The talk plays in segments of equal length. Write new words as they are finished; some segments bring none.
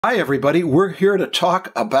Hi, everybody. We're here to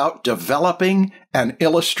talk about developing an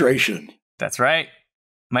illustration. That's right.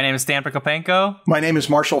 My name is Stan Prokopenko. My name is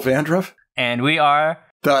Marshall Vandruff. And we are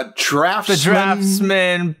the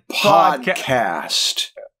Draftsmen podcast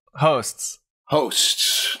hosts.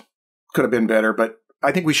 Could have been better, but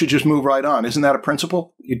I think we should just move right on. Isn't that a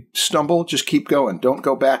principle? You stumble, just keep going. Don't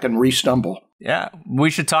go back and re-stumble. Yeah, we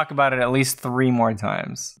should talk about it at least 3 more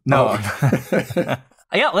times. No. Oh.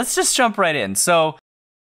 Yeah, let's just jump right in. So,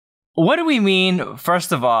 what do we mean,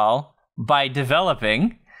 first of all, by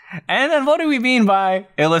developing? And then what do we mean by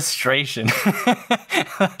illustration?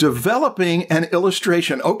 Developing an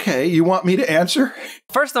illustration. Okay, you want me to answer?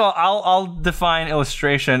 First of all, I'll define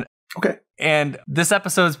illustration. Okay. And this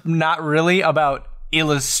episode's not really about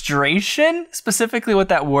illustration, specifically what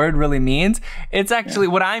that word really means. It's actually,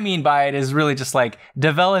 what I mean by it is really just like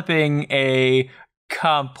developing a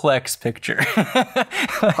complex picture.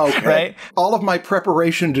 Okay. Right? All of my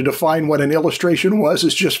preparation to define what an illustration was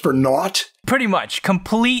is just for naught? Pretty much.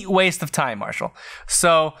 Complete waste of time, Marshall.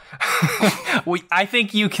 So I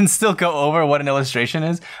think you can still go over what an illustration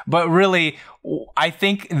is, but really, I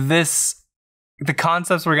think the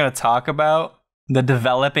concepts we're going to talk about, the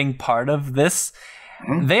developing part of this,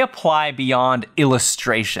 they apply beyond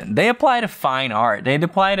illustration. They apply to fine art. They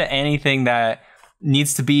apply to anything that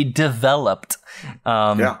needs to be developed.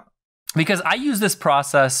 Because I use this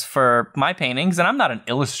process for my paintings, and I'm not an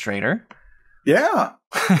illustrator. Yeah.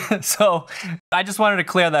 So I just wanted to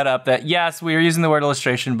clear that up, that yes, we are using the word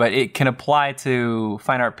illustration, but it can apply to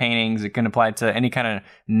fine art paintings. It can apply to any kind of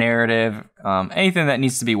narrative, anything that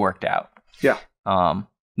needs to be worked out. Yeah.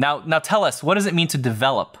 Now tell us, what does it mean to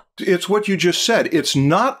develop? It's what you just said. It's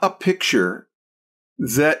not a picture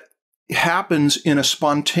that happens in a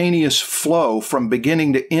spontaneous flow from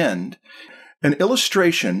beginning to end. An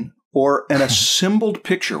illustration or an assembled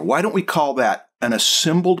picture, why don't we call that an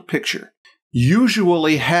assembled picture,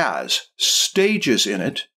 usually has stages in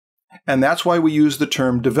it, and that's why we use the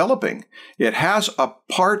term developing. It has a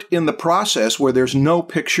part in the process where there's no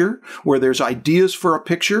picture, where there's ideas for a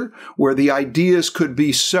picture, where the ideas could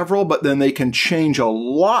be several, but then they can change a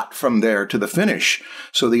lot from there to the finish.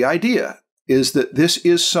 So the idea is that this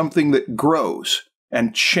is something that grows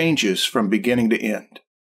and changes from beginning to end.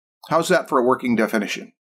 How's that for a working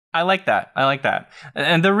definition? I like that.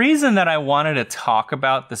 And the reason that I wanted to talk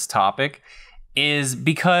about this topic is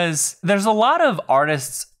because there's a lot of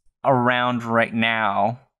artists around right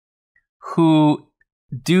now who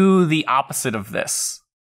do the opposite of this,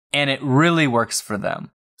 and it really works for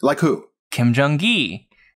them. Like who? Kim Jung-gi,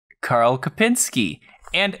 Karl Kopinski,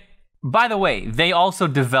 and by the way, they also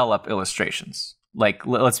develop illustrations. Like,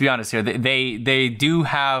 let's be honest here, they do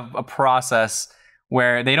have a process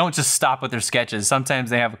where they don't just stop with their sketches. Sometimes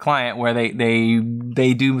they have a client where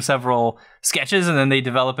they do several sketches and then they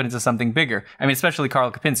develop it into something bigger. I mean, especially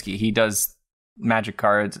Karl Kopinski. He does magic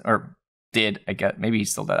cards, or did, I guess. Maybe he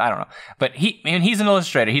still does. I don't know. But he's an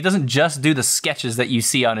illustrator. He doesn't just do the sketches that you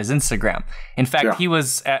see on his Instagram. In fact, he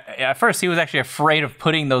was, at first, he was actually afraid of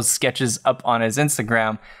putting those sketches up on his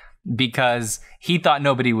Instagram because he thought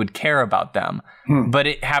nobody would care about them. But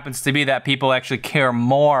it happens to be that people actually care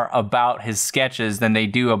more about his sketches than they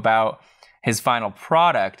do about his final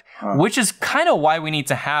product, which is kind of why we need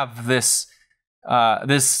to have this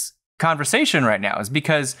this conversation right now, is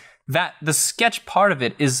because that the sketch part of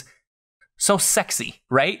it is so sexy,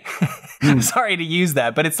 right? Sorry to use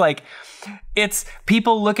that, but it's like,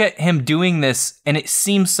 people look at him doing this and it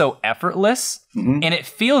seems so effortless, and it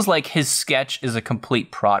feels like his sketch is a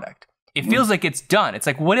complete product. It feels like it's done. It's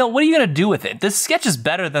like, what are you going to do with it? This sketch is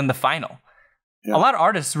better than the final. Yeah. A lot of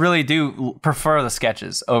artists really do prefer the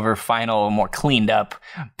sketches over final, more cleaned up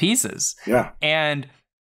pieces. Yeah. And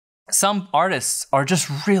some artists are just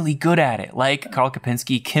really good at it, like Karl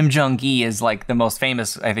Kopinski. Kim Jung-gi is like the most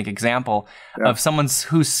famous, I think, example of someone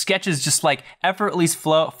whose sketches just like effortlessly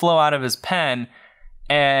flow out of his pen,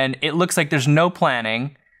 and it looks like there's no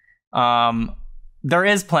planning. There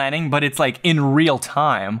is planning, but it's like in real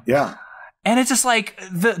time. Yeah. And it's just like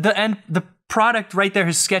the product right there,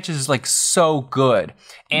 his sketches is like so good.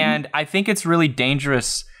 And I think it's really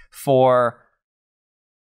dangerous for,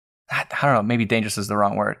 I don't know, maybe dangerous is the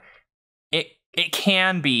wrong word. It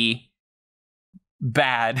can be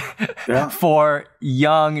bad for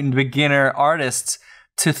young and beginner artists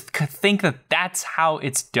to think that that's how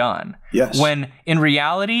it's done. Yes. When in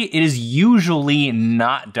reality, it is usually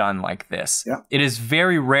not done like this. Yeah. It is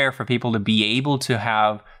very rare for people to be able to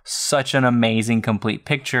have such an amazing complete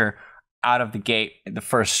picture out of the gate the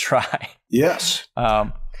first try. Yes.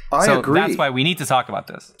 I agree. That's why we need to talk about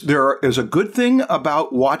this. There is a good thing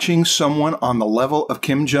about watching someone on the level of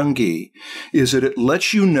Kim Jung-gi is that it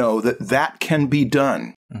lets you know that that can be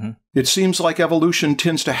done. Mm-hmm. It seems like evolution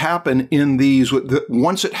tends to happen in these.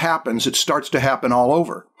 Once it happens, it starts to happen all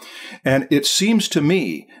over. And it seems to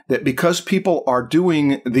me that because people are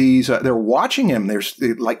doing these, they're watching him. There's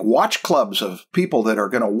like watch clubs of people that are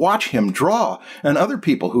going to watch him draw, and other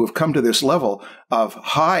people who have come to this level of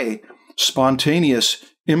high spontaneous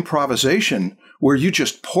improvisation where you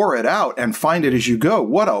just pour it out and find it as you go.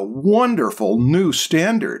 What a wonderful new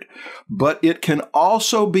standard. But it can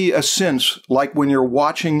also be a sense, like when you're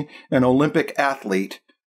watching an Olympic athlete,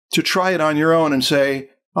 to try it on your own and say,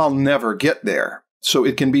 I'll never get there. So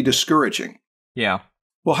it can be discouraging. Yeah.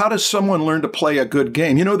 Well, how does someone learn to play a good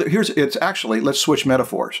game? You know, it's actually, let's switch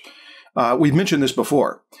metaphors. We've mentioned this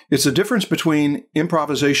before. It's the difference between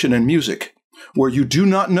improvisation and music, where you do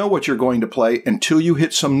not know what you're going to play until you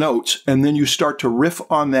hit some notes, and then you start to riff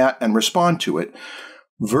on that and respond to it,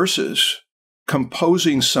 versus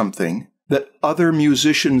composing something that other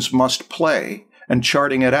musicians must play and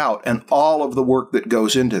charting it out and all of the work that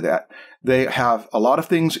goes into that. They have a lot of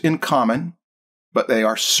things in common, but they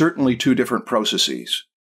are certainly two different processes.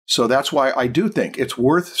 So that's why I do think it's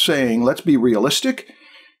worth saying, let's be realistic.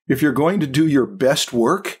 If you're going to do your best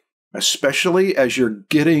work, especially as you're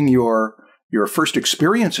getting your first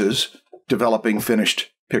experiences developing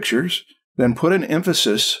finished pictures, then put an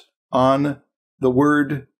emphasis on the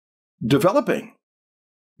word developing,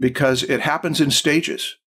 because it happens in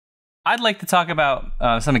stages. I'd like to talk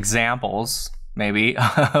about some examples, maybe,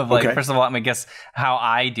 of first of all, let me guess how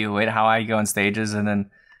I do it, how I go in stages, and then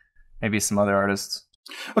maybe some other artists.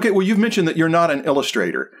 Okay, well, you've mentioned that you're not an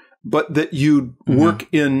illustrator, but that you work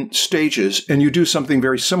in stages and you do something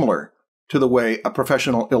very similar to the way a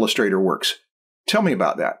professional illustrator works. Tell me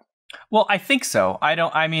about that. Well, I think so.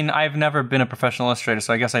 I've never been a professional illustrator,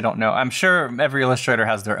 so I guess I don't know. I'm sure every illustrator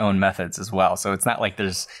has their own methods as well, so it's not like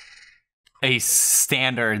there's a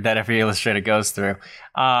standard that every illustrator goes through.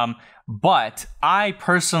 But I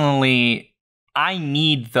personally, I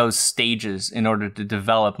need those stages in order to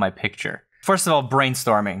develop my picture. First of all,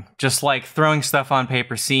 brainstorming, just like throwing stuff on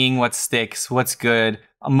paper, seeing what sticks, what's good.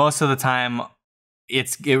 Most of the time,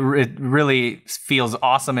 it really feels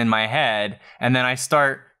awesome in my head, and then I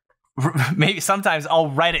start. Maybe sometimes I'll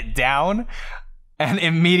write it down, and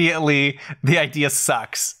immediately the idea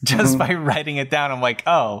sucks just by writing it down. I'm like,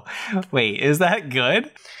 oh, wait, is that good?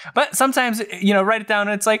 But sometimes, write it down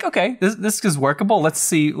and it's like, okay, this is workable. Let's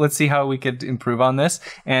see how we could improve on this.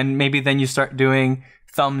 And maybe then you start doing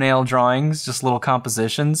thumbnail drawings, just little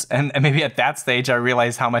compositions. And maybe at that stage, I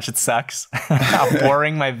realize how much it sucks, how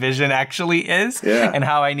boring my vision actually is, and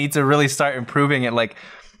how I need to really start improving it. Like,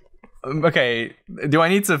 okay, do I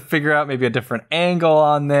need to figure out maybe a different angle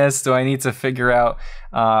on this? Do I need to figure out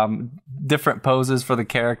different poses for the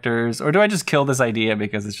characters? Or do I just kill this idea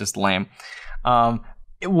because it's just lame?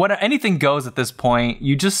 Anything goes at this point.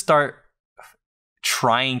 You just start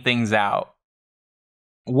trying things out.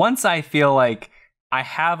 Once I feel like I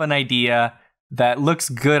have an idea that looks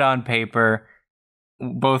good on paper,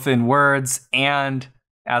 both in words and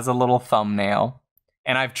as a little thumbnail,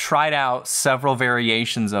 and I've tried out several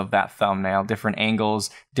variations of that thumbnail, different angles,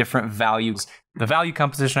 different values. The value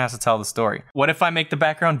composition has to tell the story. What if I make the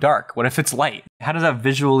background dark? What if it's light? How does that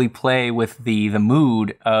visually play with the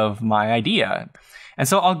mood of my idea? And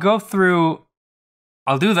so I'll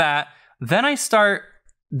do that. Then I start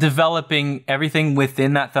developing everything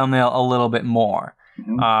within that thumbnail a little bit more.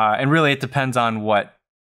 And really it depends on what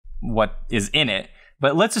is in it.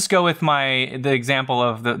 But let's just go with the example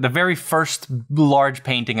of the very first large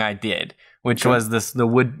painting I did, which was the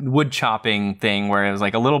wood chopping thing, where it was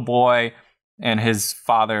like a little boy and his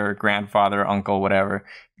father, grandfather, uncle, whatever,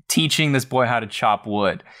 teaching this boy how to chop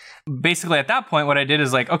wood. Basically, at that point, what I did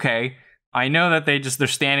is like, okay, I know that they're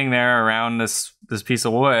standing there around this piece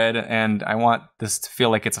of wood, and I want this to feel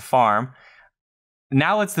like it's a farm.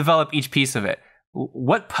 Now let's develop each piece of it.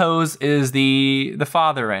 What pose is the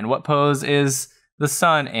father in? What pose is the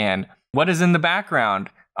son in? What is in the background?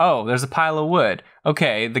 Oh, there's a pile of wood.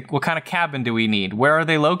 Okay, what kind of cabin do we need? Where are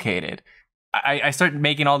they located? I start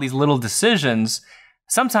making all these little decisions.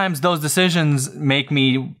 Sometimes those decisions make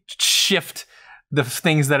me shift the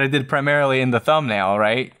things that I did primarily in the thumbnail,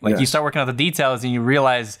 right? Like you start working out the details and you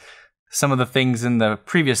realize some of the things in the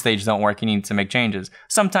previous stage don't work. You need to make changes.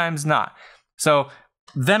 Sometimes not. So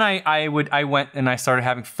then I went and I started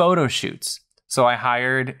having photo shoots. So I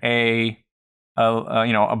hired a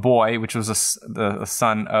boy, which was the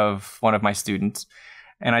son of one of my students,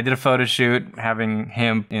 and I did a photo shoot having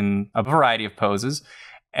him in a variety of poses.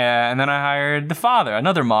 And then I hired the father,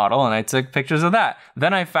 another model, and I took pictures of that.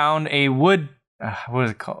 Then I found a wood, what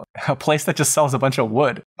is it called? A place that just sells a bunch of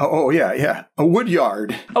wood. Oh, yeah. A wood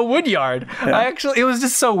yard. A wood yard. Yeah. It was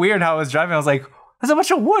just so weird how I was driving. I was like, there's a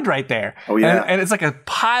bunch of wood right there. Oh, yeah. And it's like a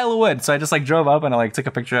pile of wood. So I just like drove up and I like took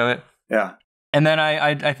a picture of it. Yeah. And then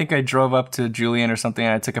I think I drove up to Julian or something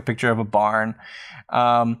and I took a picture of a barn.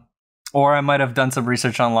 Or I might have done some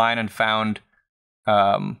research online and found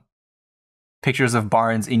pictures of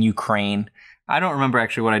barns in Ukraine. I don't remember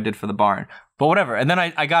actually what I did for the barn, but whatever. And then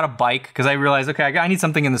I got a bike because I realized, okay, I need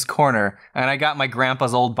something in this corner. And I got my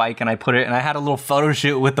grandpa's old bike and I put it, and I had a little photo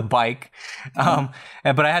shoot with the bike. But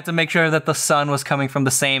I had to make sure that the sun was coming from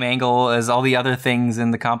the same angle as all the other things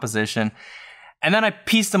in the composition. And then I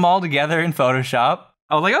pieced them all together in Photoshop.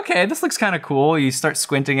 I was like, okay, this looks kind of cool. You start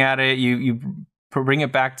squinting at it. You bring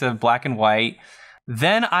it back to black and white.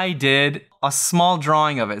 Then I did a small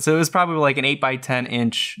drawing of it. So it was probably like an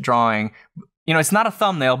 8x10-inch drawing. You know, it's not a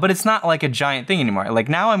thumbnail, but it's not like a giant thing anymore. Like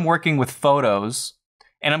now I'm working with photos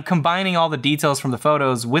and I'm combining all the details from the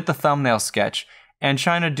photos with the thumbnail sketch and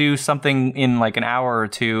trying to do something in like an hour or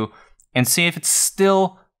two and see if it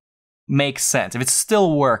still makes sense, if it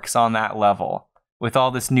still works on that level with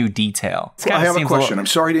all this new detail. Well, I have a question. I'm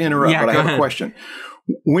sorry to interrupt, but I have a question.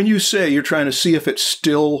 When you say you're trying to see if it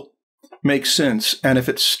still makes sense and if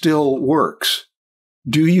it still works,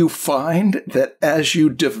 do you find that as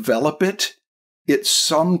you develop it, it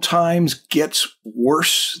sometimes gets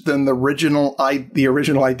worse than the original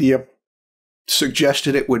idea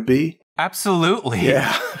suggested it would be? Absolutely.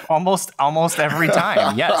 Yeah. Almost every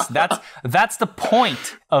time. Yes, that's the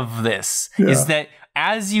point of this, is that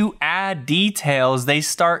as you add details, they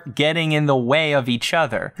start getting in the way of each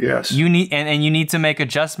other. Yes. You need to make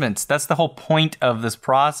adjustments. That's the whole point of this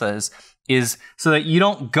process, is so that you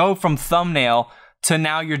don't go from thumbnail to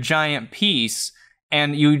now your giant piece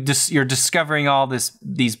and you're discovering all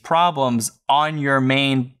these problems on your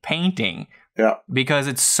main painting. Yeah. Because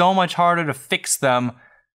it's so much harder to fix them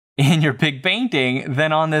in your big painting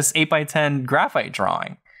than on this 8x10 graphite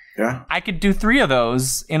drawing. Yeah. I could do 3 of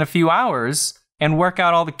those in a few hours and work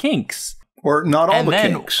out all the kinks. Or not all the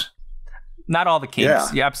kinks. Not all the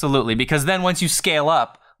kinks. Yeah, absolutely. Because then once you scale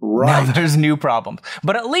up, right, now there's new problems.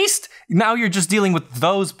 But at least now you're just dealing with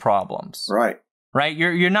those problems. Right. Right?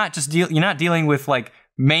 You're not just you're not dealing with like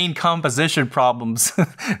main composition problems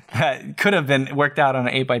that could have been worked out on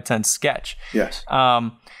an 8x10 sketch. Yes.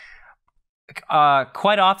 Quite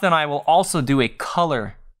often I will also do a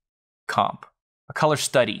color comp, a color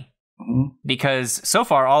study. Mm-hmm. Because so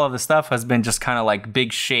far all of the stuff has been just kind of like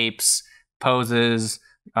big shapes, poses,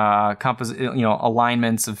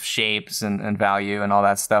 alignments of shapes and value and all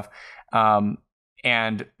that stuff. But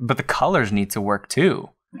the colors need to work too.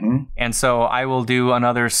 Mm-hmm. And so I will do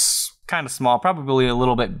another kind of small, probably a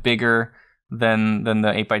little bit bigger than the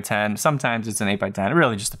 8x10. Sometimes it's an 8x10. It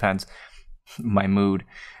really just depends my mood.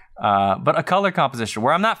 But a color composition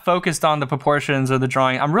where I'm not focused on the proportions or the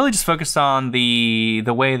drawing. I'm really just focused on the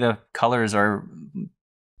way the colors are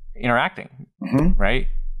interacting, mm-hmm. right?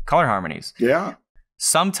 Color harmonies. Yeah.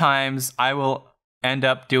 Sometimes I will end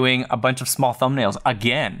up doing a bunch of small thumbnails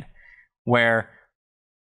again, where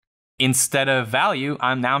instead of value,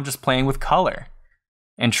 I'm just playing with color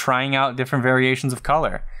and trying out different variations of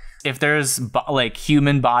color. If there's like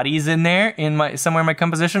human bodies in there somewhere in my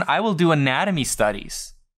composition, I will do anatomy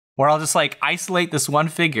studies, where I'll just like isolate this one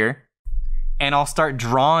figure and I'll start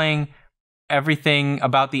drawing everything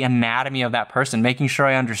about the anatomy of that person, making sure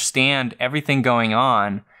I understand everything going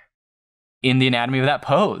on in the anatomy of that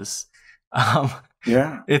pose.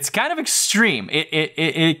 Yeah. It's kind of extreme.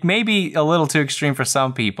 It may be a little too extreme for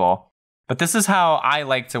some people, but this is how I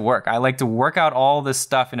like to work. I like to work out all this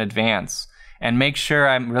stuff in advance and make sure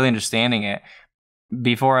I'm really understanding it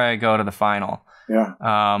before I go to the final. Yeah.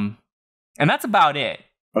 And that's about it.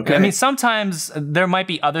 Okay. I mean, sometimes there might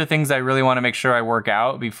be other things I really want to make sure I work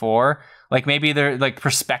out before. Like maybe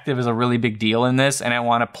perspective is a really big deal in this, and I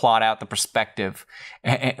want to plot out the perspective.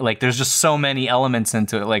 Like there's just so many elements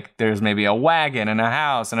into it. Like there's maybe a wagon and a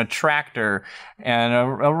house and a tractor and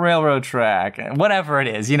a railroad track, whatever it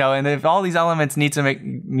is, And if all these elements need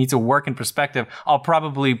to work in perspective, I'll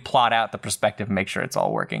probably plot out the perspective and make sure it's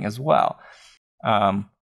all working as well.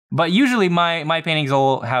 But usually my paintings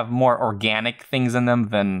will have more organic things in them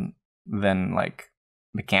than like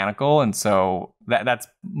mechanical, and so that's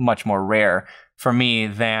much more rare for me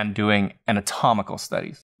than doing anatomical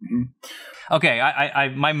studies. Mm-hmm. Okay, I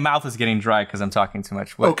my mouth is getting dry because I'm talking too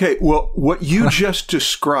much. Okay, well, what you just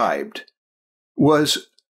described was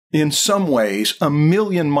in some ways a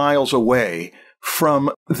million miles away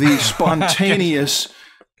from the spontaneous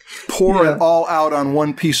pour it all out on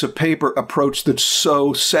one piece of paper approach that's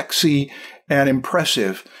so sexy and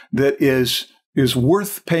impressive that is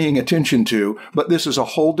worth paying attention to. But this is a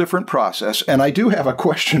whole different process. And I do have a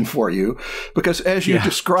question for you, because as you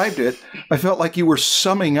described it, I felt like you were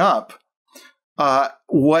summing up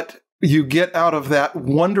what you get out of that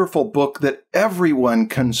wonderful book that everyone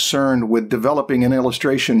concerned with developing an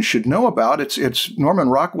illustration should know about. It's Norman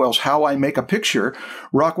Rockwell's How I Make a Picture,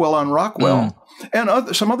 Rockwell on Rockwell.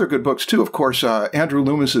 And some other good books too, of course, Andrew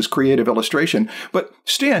Loomis's Creative Illustration. But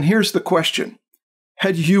Stan, here's the question.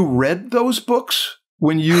 Had you read those books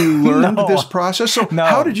when you learned this process? So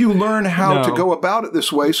how did you learn how to go about it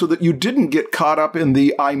this way so that you didn't get caught up in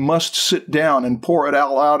the I must sit down and pour it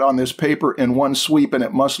all out on this paper in one sweep and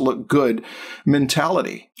it must look good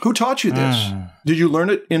mentality? Who taught you this? Did you learn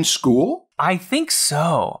it in school? I think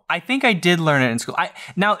so. I think I did learn it in school.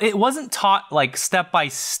 Now, it wasn't taught like step by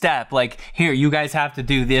step, like, here, you guys have to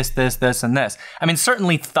do this, this, this, and this. I mean,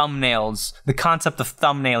 certainly thumbnails, the concept of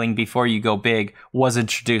thumbnailing before you go big was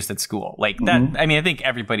introduced at school. Like that, I mean, I think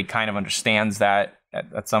everybody kind of understands that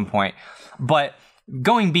at some point. But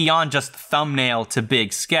going beyond just thumbnail to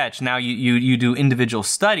big sketch, now you do individual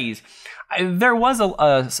studies. There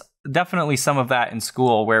was definitely some of that in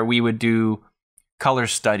school where we would do color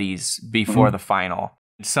studies before the final.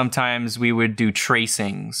 Sometimes we would do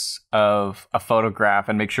tracings of a photograph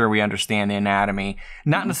and make sure we understand the anatomy,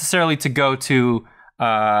 not necessarily to go to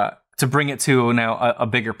bring it to a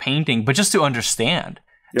bigger painting, but just to understand,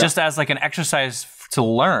 just as like an exercise to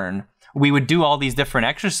learn. We would do all these different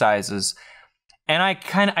exercises, and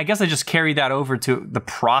I guess I just carried that over to the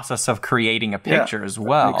process of creating a picture as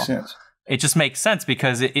well. That makes sense. It just makes sense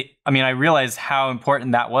because I realized how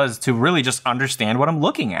important that was to really just understand what I'm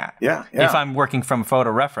looking at. If I'm working from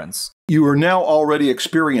photo reference. You are now already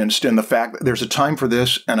experienced in the fact that there's a time for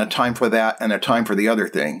this and a time for that and a time for the other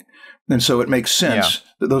thing. And so it makes sense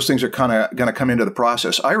that those things are kind of going to come into the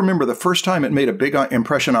process. I remember the first time it made a big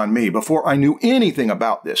impression on me before I knew anything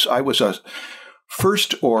about this. I was a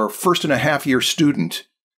first and a half year student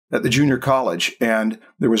at the junior college, and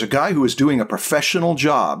there was a guy who was doing a professional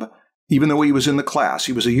job. Even though he was in the class,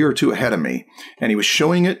 he was a year or two ahead of me, and he was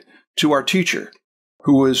showing it to our teacher,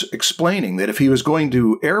 who was explaining that if he was going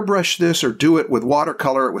to airbrush this or do it with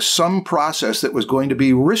watercolor, it was some process that was going to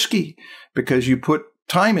be risky because you put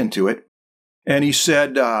time into it. And he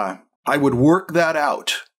said, I would work that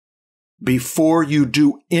out before you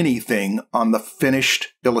do anything on the finished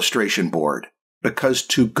illustration board, because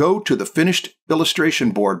to go to the finished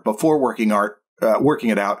illustration board before working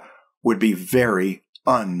it out would be very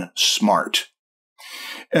unsmart.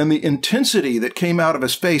 And the intensity that came out of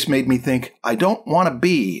his face made me think, I don't want to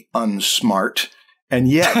be unsmart. And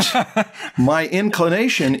yet, my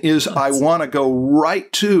inclination is I want to go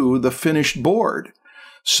right to the finished board.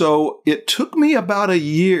 So it took me about a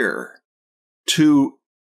year to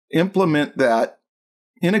implement that,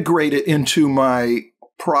 integrate it into my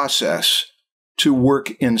process to work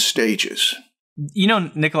in stages. You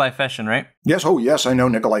know Nikolai Feshin, right? Yes. Oh, yes. I know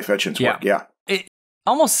Nikolai Feshin's work. Yeah. It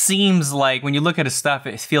almost seems like when you look at his stuff,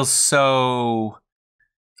 it feels so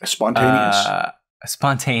spontaneous.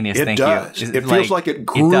 Spontaneous. It does. It feels like it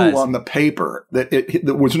grew on the paper. That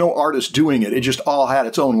there was no artist doing it. It just all had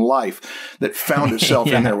its own life that found itself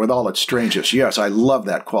in there with all its strangeness. Yes, I love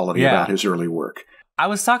that quality about his early work. I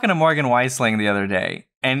was talking to Morgan Weisling the other day,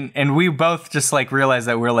 and we both just like realized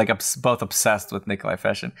that we're like both obsessed with Nikolai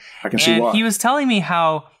Feshin. I can see why. He was telling me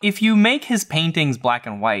how if you make his paintings black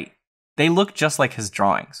and white, they look just like his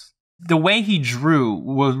drawings. The way he drew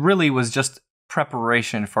was just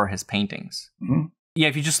preparation for his paintings. Mm-hmm. Yeah,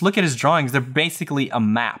 if you just look at his drawings, they're basically a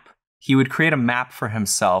map. He would create a map for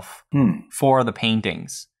himself for the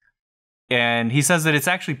paintings. And he says that it's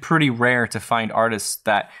actually pretty rare to find artists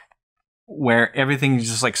where everything is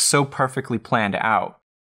just like so perfectly planned out.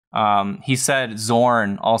 He said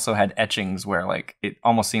Zorn also had etchings where like it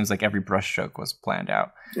almost seems like every brushstroke was planned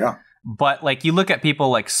out. Yeah. But like you look at people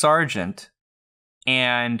like Sargent,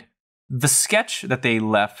 and the sketch that they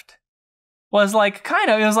left was like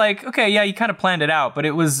it was like, okay, yeah, you kind of planned it out, but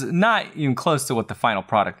it was not even close to what the final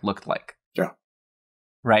product looked like. Yeah.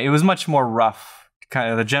 Right. It was much more rough,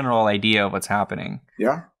 kind of the general idea of what's happening.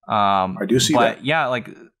 Yeah. I do see that. But yeah, like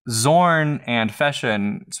Zorn and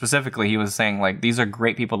Feshin specifically, he was saying like these are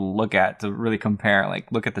great people to look at, to really compare.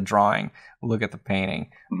 Like look at the drawing, look at the painting.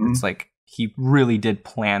 Mm-hmm. It's like he really did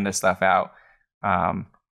plan this stuff out.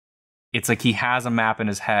 It's like he has a map in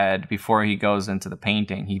his head before he goes into the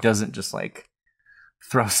painting. He doesn't just like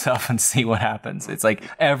throw stuff and see what happens. It's like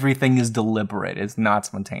everything is deliberate. It's not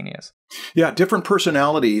spontaneous. Yeah, different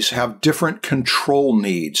personalities have different control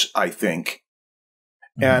needs, I think.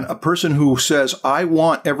 And a person who says, I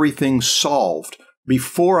want everything solved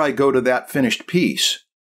before I go to that finished piece,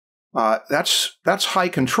 that's high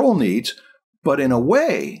control needs, but in a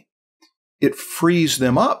way, it frees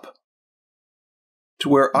them up to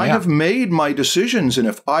where I have made my decisions, and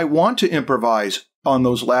if I want to improvise on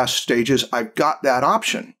those last stages, I've got that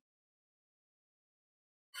option.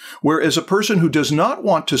 Whereas a person who does not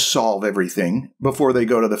want to solve everything before they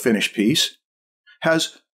go to the finished piece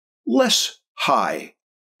has less high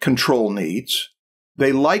control needs.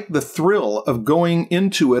 They like the thrill of going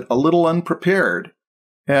into it a little unprepared.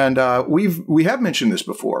 And we have mentioned this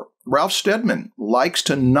before. Ralph Steadman likes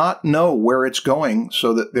to not know where it's going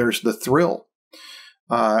so that there's the thrill.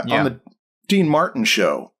 On the Dean Martin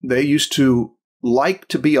show, they used to like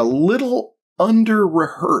to be a little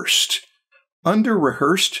under-rehearsed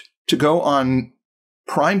to go on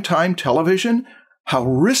primetime television. How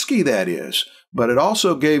risky that is. But it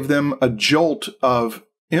also gave them a jolt of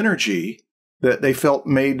energy that they felt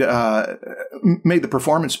made the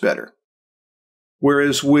performance better.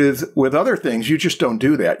 Whereas with other things, you just don't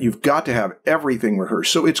do that. You've got to have everything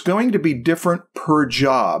rehearsed. So it's going to be different per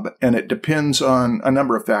job, and it depends on a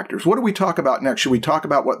number of factors. What do we talk about next? Should we talk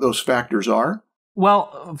about what those factors are?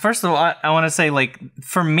 Well, first of all, I want to say, like,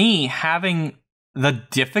 for me, having the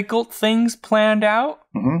difficult things planned out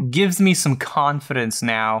gives me some confidence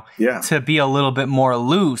now to be a little bit more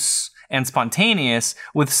loose and spontaneous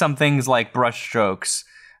with some things like brush strokes.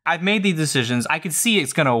 I've made these decisions. I can see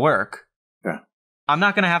it's going to work. Yeah. I'm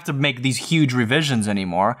not going to have to make these huge revisions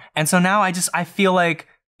anymore. And so now I feel like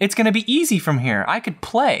it's going to be easy from here. I could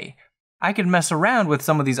play. I could mess around with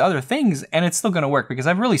some of these other things and it's still going to work because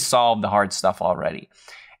I've really solved the hard stuff already.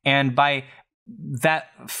 And by that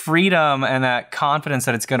freedom and that confidence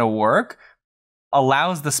that it's going to work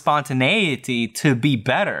allows the spontaneity to be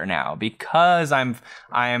better now because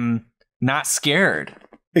I'm not scared.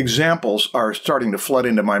 Examples are starting to flood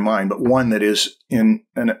into my mind, but one that is in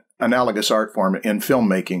an analogous art form in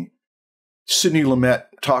filmmaking. Sidney Lumet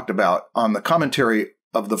talked about on the commentary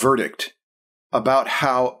of The Verdict about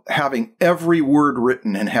how having every word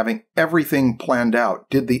written and having everything planned out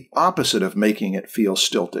did the opposite of making it feel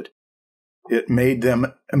stilted. It made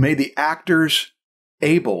the actors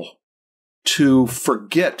able to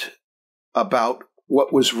forget about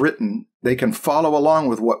what was written. They can follow along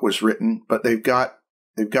with what was written, but they've got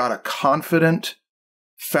a confident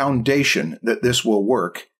foundation that this will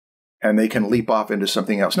work, and they can leap off into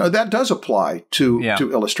something else. Now, that does apply to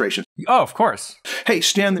illustration. Oh, of course. Hey,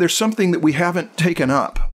 Stan, there's something that we haven't taken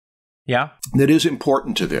up that is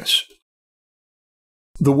important to this.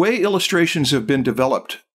 The way illustrations have been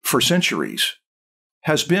developed for centuries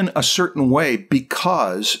has been a certain way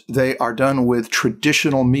because they are done with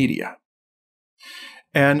traditional media.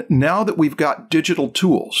 And now that we've got digital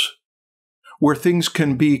tools where things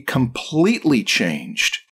can be completely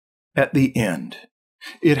changed at the end,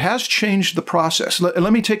 it has changed the process.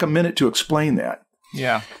 Let me take a minute to explain that.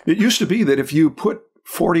 Yeah. It used to be that if you put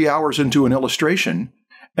 40 hours into an illustration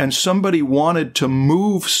and somebody wanted to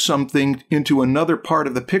move something into another part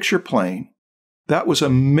of the picture plane, that was a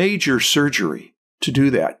major surgery to do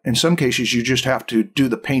that. In some cases, you just have to do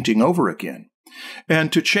the painting over again.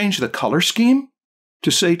 And to change the color scheme,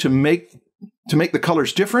 to make the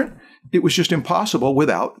colors different, it was just impossible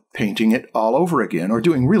without painting it all over again or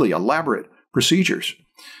doing really elaborate procedures.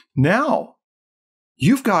 Now,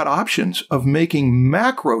 you've got options of making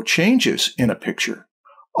macro changes in a picture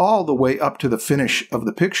all the way up to the finish of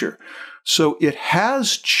the picture. So it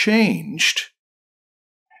has changed,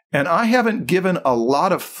 and I haven't given a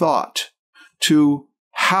lot of thought to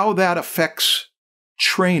how that affects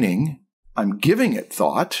training. I'm giving it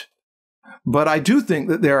thought, but I do think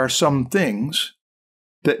that there are some things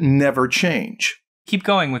that never change. Keep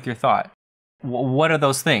going with your thought. What are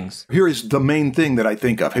those things? Here is the main thing that I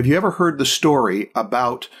think of. Have you ever heard the story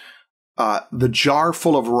about the jar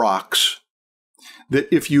full of rocks? That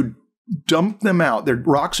if you dump them out, they're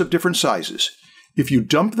rocks of different sizes. If you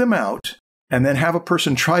dump them out and then have a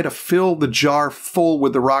person try to fill the jar full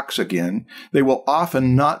with the rocks again, they will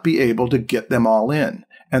often not be able to get them all in.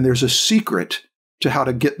 And there's a secret to how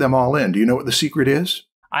to get them all in. Do you know what the secret is?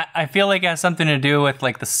 I feel like it has something to do with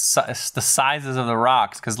like the sizes of the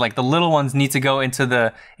rocks, because like the little ones need to go into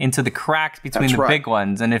the cracks between big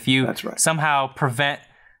ones, and if you somehow prevent,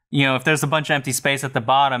 if there's a bunch of empty space at the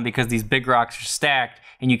bottom because these big rocks are stacked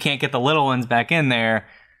and you can't get the little ones back in there.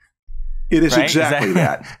 It is exactly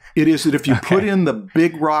that. It is that if you put in the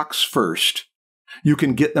big rocks first, you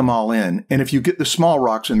can get them all in, and if you get the small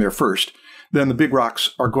rocks in there first, then the big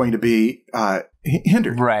rocks are going to be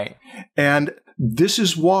hindered. Right. And this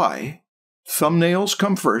is why thumbnails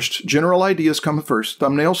come first. General ideas come first.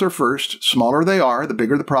 Thumbnails are first. Smaller they are, the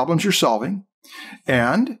bigger the problems you're solving.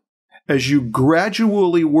 And as you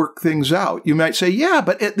gradually work things out, you might say, yeah,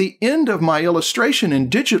 but at the end of my illustration in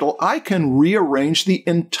digital, I can rearrange the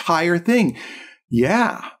entire thing.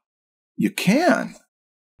 Yeah, you can.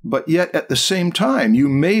 But yet at the same time, you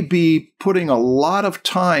may be putting a lot of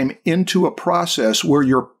time into a process where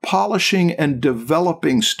you're polishing and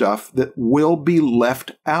developing stuff that will be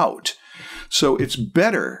left out. So it's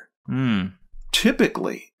better,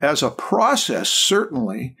 typically, as a process,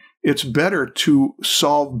 certainly, it's better to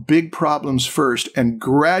solve big problems first and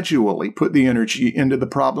gradually put the energy into the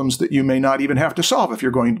problems that you may not even have to solve if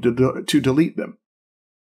you're going to delete them.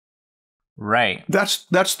 Right.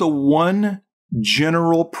 That's the one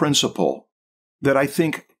general principle that I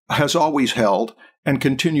think has always held and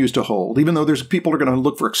continues to hold, even though there's people are going to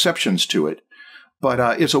look for exceptions to it.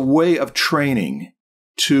 But it's a way of training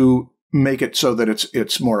to make it so that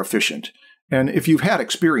it's more efficient. And if you've had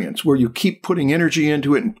experience where you keep putting energy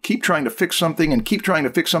into it and keep trying to fix something and keep trying to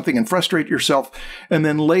fix something and frustrate yourself, and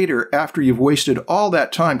then later, after you've wasted all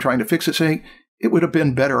that time trying to fix it, saying it would have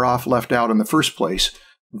been better off left out in the first place,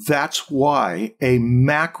 that's why a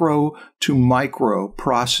macro to micro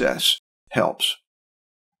process helps.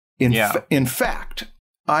 In fact,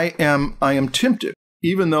 I am tempted,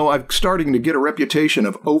 even though I'm starting to get a reputation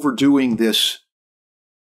of overdoing this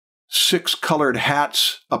 6 colored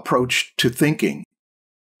hats approach to thinking.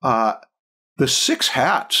 The 6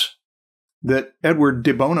 hats that Edward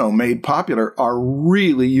de Bono made popular are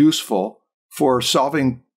really useful for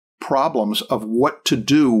solving problems of what to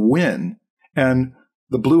do when. And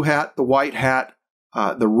the blue hat, the white hat,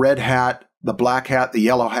 the red hat, the black hat, the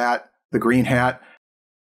yellow hat, the green hat,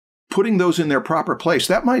 putting those in their proper place,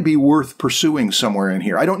 that might be worth pursuing somewhere in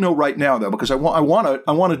here. I don't know right now, though, because I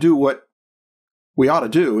want to do what we ought to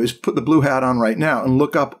do is put the blue hat on right now and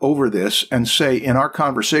look up over this and say, in our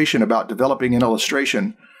conversation about developing an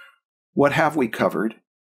illustration, what have we covered?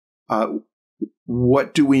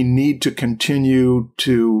 What do we need to continue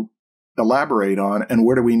to elaborate on, and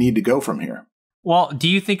where do we need to go from here? Well, do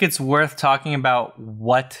you think it's worth talking about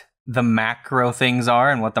what the macro things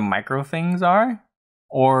are and what the micro things are?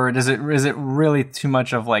 Or is it really too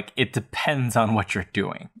much of like, it depends on what you're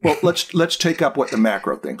doing? Well, let's take up what the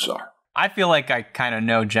macro things are. I feel like I kind of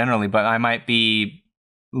know generally, but I might be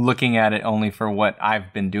looking at it only for what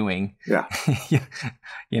I've been doing. Yeah.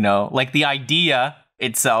 Like the idea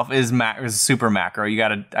itself is super macro.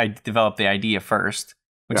 I develop the idea first,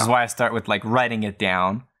 which is why I start with like writing it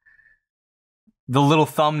down. The little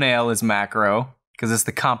thumbnail is macro because it's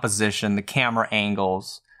the composition, the camera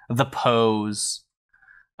angles, the pose.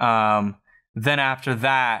 Then after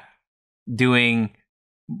that,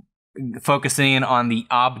 focusing in on the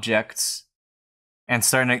objects and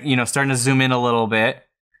starting to zoom in a little bit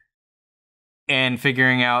and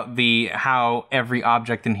figuring out how every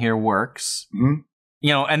object in here works. Mm-hmm.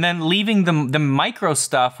 And then leaving the micro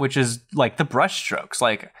stuff, which is like the brush strokes,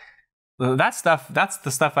 like that's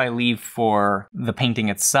the stuff I leave for the painting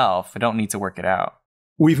itself. I don't need to work it out.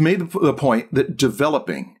 We've made the point that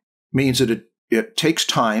developing means that it takes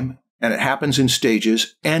time and it happens in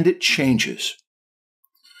stages and it changes.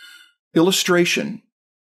 Illustration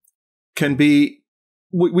can be,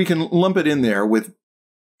 we can lump it in there with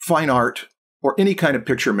fine art or any kind of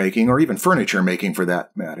picture making or even furniture making for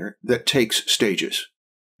that matter that takes stages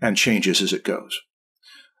and changes as it goes.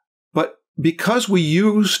 But because we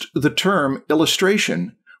used the term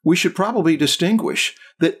illustration, we should probably distinguish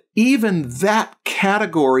that even that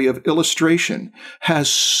category of illustration has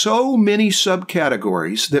so many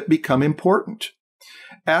subcategories that become important.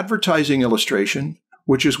 Advertising illustration,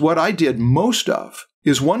 which is what I did most of,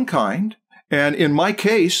 is one kind. And in my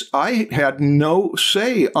case, I had no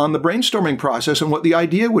say on the brainstorming process and what the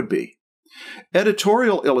idea would be.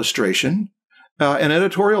 Editorial illustration, an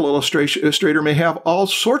editorial illustrator may have all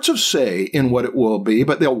sorts of say in what it will be,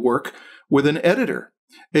 but they'll work with an editor.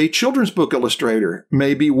 A children's book illustrator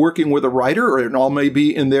may be working with a writer, or it all may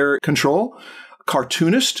be in their control.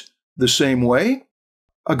 Cartoonist, the same way.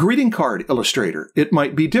 A greeting card illustrator, it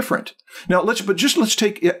might be different. Now, let's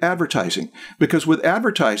take advertising, because with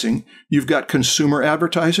advertising, you've got consumer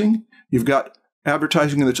advertising, you've got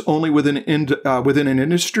advertising that's only within an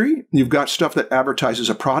industry, you've got stuff that advertises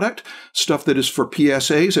a product, stuff that is for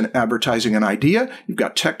PSAs and advertising an idea, you've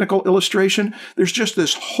got technical illustration. There's just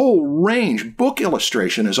this whole range. Book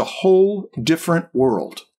illustration is a whole different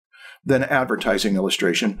world than advertising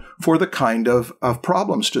illustration for the kind of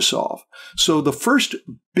problems to solve. So the first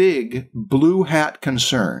big blue hat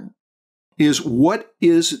concern is, what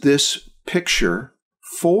is this picture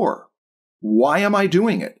for? Why am I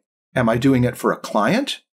doing it? Am I doing it for a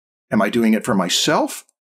client? Am I doing it for myself?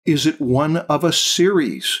 Is it one of a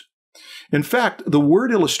series? In fact, the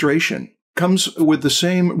word illustration comes with the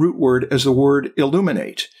same root word as the word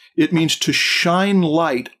illuminate. It means to shine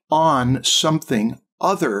light on something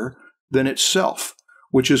other than itself,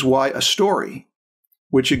 which is why a story,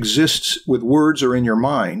 which exists with words or in your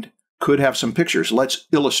mind, could have some pictures. Let's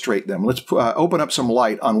illustrate them. Let's open up some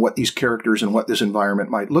light on what these characters and what this environment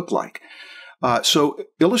might look like. So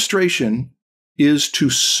illustration is to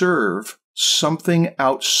serve something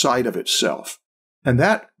outside of itself. And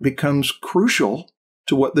that becomes crucial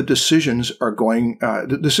to what the decisions are going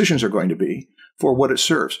to be for what it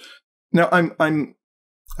serves. Now, I'm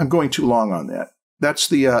going too long on that. That's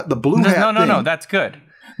the blue hat thing. No, that's good.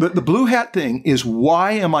 The blue hat thing is,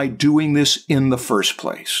 why am I doing this in the first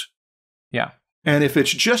place? Yeah. And if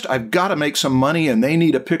it's just, I've got to make some money and they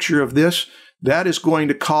need a picture of this, that is going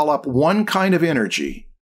to call up one kind of energy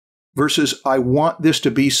versus I want this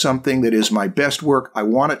to be something that is my best work. I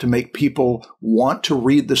want it to make people want to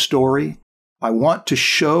read the story. I want to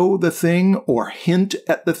show the thing or hint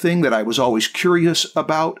at the thing that I was always curious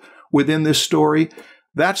about within this story.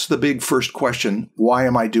 That's the big first question. Why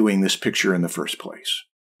am I doing this picture in the first place?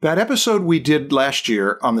 That episode we did last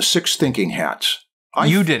year on the 6 thinking hats.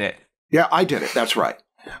 You did it. Yeah, I did it. That's right.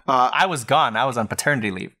 I was gone. I was on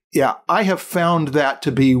paternity leave. Yeah, I have found that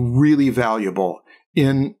to be really valuable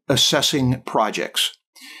in assessing projects.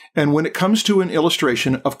 And when it comes to an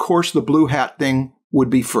illustration, of course, the blue hat thing would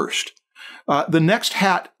be first. The next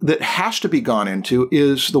hat that has to be gone into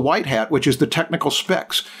is the white hat, which is the technical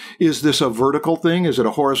specs. Is this a vertical thing? Is it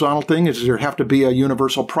a horizontal thing? Does there have to be a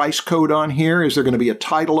universal price code on here? Is there going to be a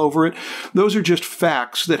title over it? Those are just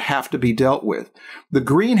facts that have to be dealt with. The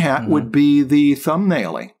green hat would be the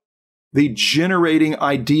thumbnailing, the generating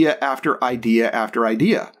idea after idea after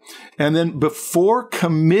idea. And then before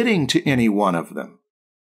committing to any one of them,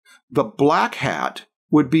 the black hat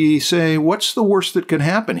would be, say, what's the worst that can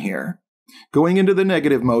happen here? Going into the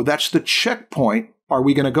negative mode, that's the checkpoint. Are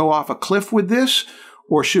we going to go off a cliff with this?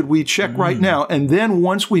 Or should we check right now? And then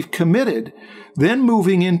once we've committed, then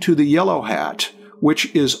moving into the yellow hat,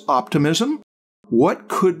 which is optimism. What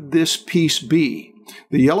could this piece be?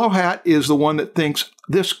 The yellow hat is the one that thinks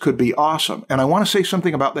this could be awesome. And I want to say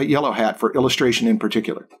something about that yellow hat for illustration in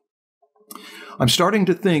particular. I'm starting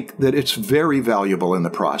to think that it's very valuable in the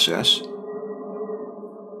process.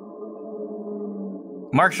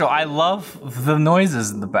 Marshall, I love the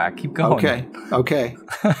noises in the back. Keep going. Okay.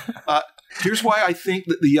 Here's why I think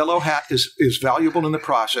that the yellow hat is valuable in the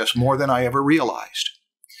process more than I ever realized.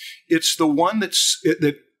 It's the one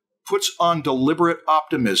that puts on deliberate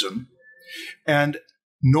optimism. And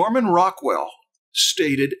Norman Rockwell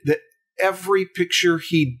stated that every picture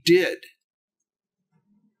he did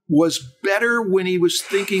was better when he was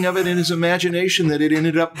thinking of it in his imagination than it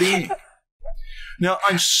ended up being. Now,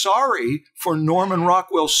 I'm sorry for Norman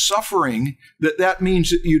Rockwell's suffering that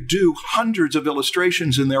means that you do hundreds of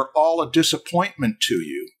illustrations and they're all a disappointment to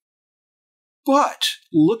you. But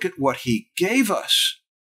look at what he gave us.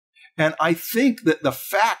 And I think that the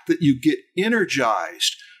fact that you get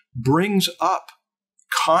energized brings up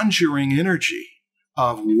conjuring energy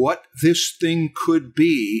of what this thing could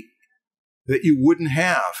be that you wouldn't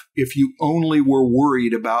have if you only were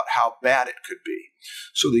worried about how bad it could be.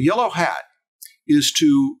 So the yellow hat is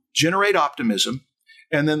to generate optimism.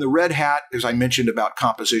 And then the red hat, as I mentioned about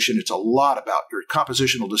composition, it's a lot about your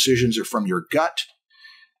compositional decisions are from your gut.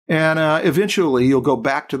 And eventually you'll go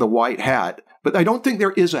back to the white hat. But I don't think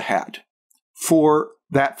there is a hat for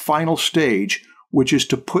that final stage, which is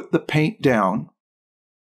to put the paint down,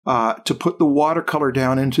 to put the watercolor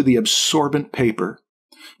down into the absorbent paper,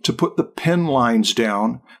 to put the pen lines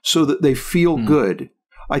down so that they feel good.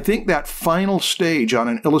 I think that final stage on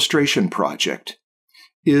an illustration project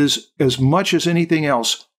is, as much as anything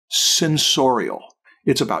else, sensorial.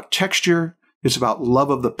 It's about texture. It's about love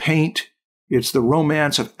of the paint. It's the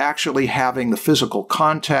romance of actually having the physical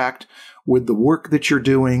contact with the work that you're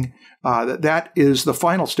doing. That is the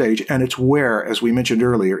final stage, and it's where, as we mentioned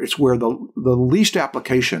earlier, it's where the least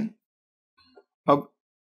application of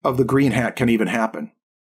the green hat can even happen.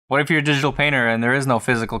 What if you're a digital painter and there is no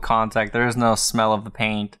physical contact, there is no smell of the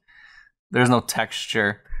paint, there's no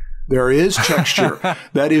texture? There is texture.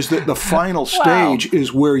 That is that the final stage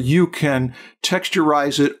is where you can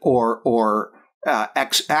texturize it or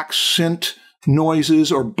accent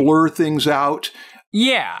noises or blur things out.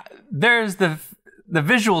 Yeah, there's the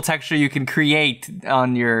visual texture you can create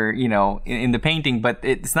on your, in the painting, but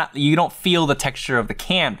it's not, you don't feel the texture of the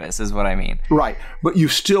canvas is what I mean. Right. But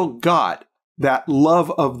you've still got that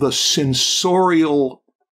love of the sensorial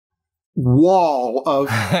wall of...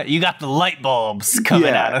 You got the light bulbs coming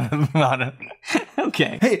out of the...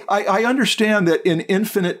 Okay. Hey, I understand that in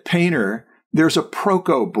Infinite Painter, there's a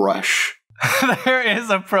PROKO brush. There is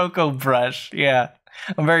a PROKO brush, yeah.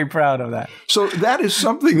 I'm very proud of that. So that is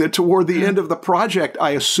something that toward the end of the project,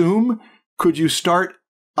 I assume, could you start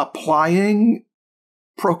applying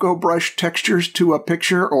PROKO brush textures to a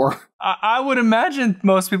picture, or... I would imagine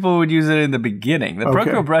most people would use it in the beginning. The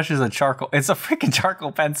PROKO brush is a charcoal. It's a freaking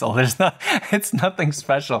charcoal pencil. It's nothing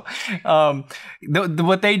special.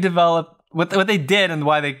 What they developed, what they did, and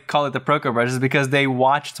why they call it the PROKO brush is because they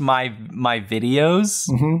watched my videos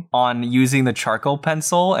on using the charcoal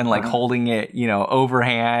pencil and like holding it,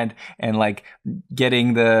 overhand and like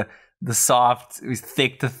getting the soft,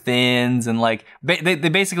 thick to thins, and like they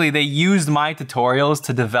basically used my tutorials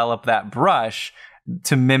to develop that brush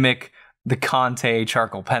to mimic the Conte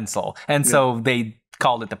charcoal pencil. And so they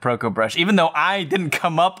called it the PROKO brush, even though I didn't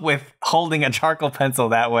come up with holding a charcoal pencil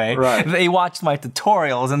that way. Right. They watched my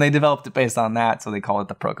tutorials and they developed it based on that, so they call it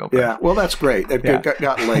the PROKO brush. Yeah, well, that's great. It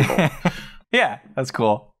got labeled. Yeah, that's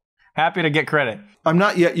cool. Happy to get credit. I'm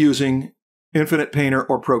not yet using Infinite Painter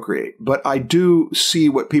or Procreate, but I do see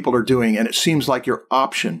what people are doing, and it seems like your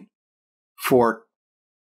option for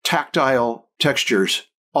tactile textures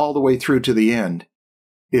all the way through to the end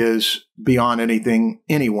is beyond anything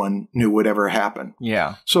anyone knew would ever happen.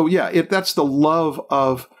 Yeah. So yeah, that's the love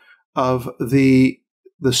of the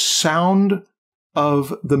sound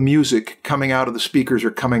of the music coming out of the speakers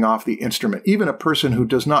or coming off the instrument. Even a person who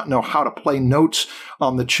does not know how to play notes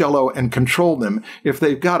on the cello and control them, if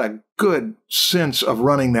they've got a good sense of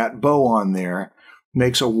running that bow on there,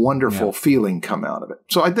 makes a wonderful feeling come out of it.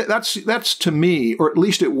 So that's to me, or at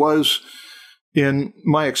least it was in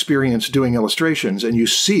my experience doing illustrations, and you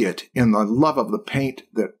see it in the love of the paint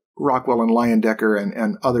that Rockwell and Leyendecker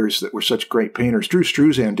and others that were such great painters. Drew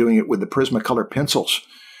Struzan doing it with the Prismacolor pencils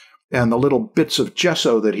and the little bits of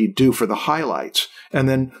gesso that he'd do for the highlights, and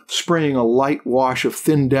then spraying a light wash of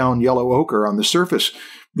thinned down yellow ochre on the surface.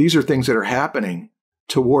 These are things that are happening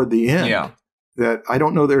toward the end. Yeah. That I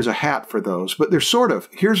don't know there's a hat for those, but they're sort of.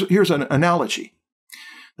 Here's an analogy.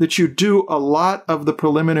 That you do a lot of the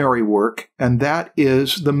preliminary work, and that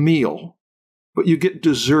is the meal. But you get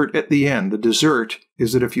dessert at the end. The dessert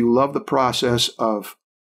is that if you love the process of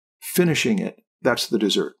finishing it, that's the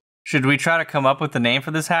dessert. Should we try to come up with the name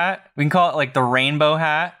for this hat? We can call it like the rainbow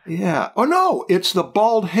hat. Yeah. Oh, no, it's the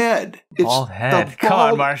bald head. Bald head. Come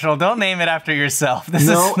on, Marshall. Don't name it after yourself. This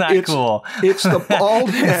is not cool. It's the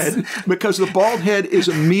bald head because the bald head is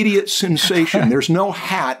immediate sensation. There's no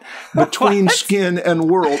hat between skin and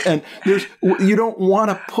world. And you don't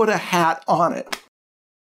want to put a hat on it.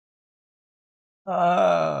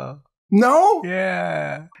 Oh. No?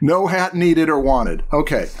 Yeah. No hat needed or wanted.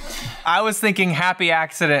 Okay. I was thinking happy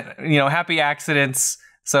accident, happy accidents.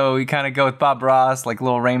 So you kind of go with Bob Ross, like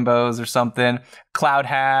little rainbows or something. Cloud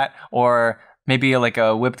hat, or maybe like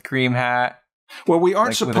a whipped cream hat. Well, we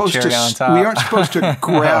aren't supposed to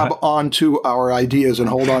grab onto our ideas and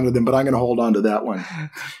hold on to them, but I'm going to hold on to that one.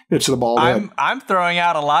 It's the bald head. I'm throwing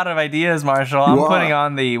out a lot of ideas, Marshall. I'm putting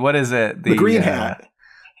on the, what is it? The green hat.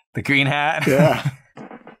 The green hat? Yeah.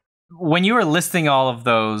 When you were listing all of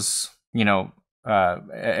those,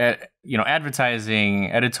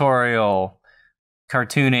 advertising, editorial,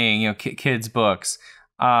 cartooning, kids' books,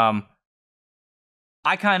 I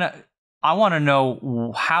want to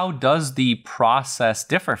know, how does the process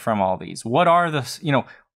differ from all these? What are the,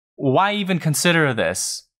 why even consider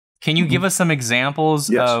this? Can you give us some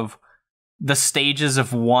examples of the stages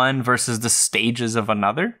of one versus the stages of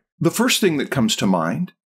another? The first thing that comes to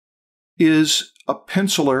mind is a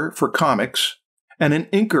penciler for comics and an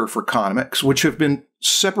inker for comics, which have been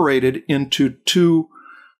separated into two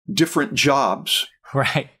different jobs.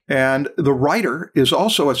 Right. And the writer is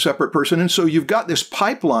also a separate person. And so you've got this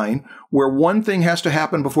pipeline where one thing has to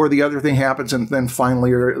happen before the other thing happens, and then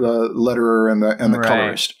finally the letterer and the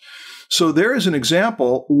colorist. So there is an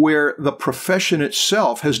example where the profession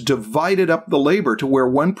itself has divided up the labor to where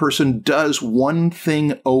one person does one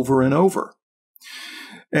thing over and over.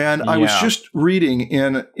 And I was just reading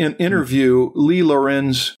in an interview, Lee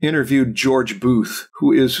Lorenz interviewed George Booth,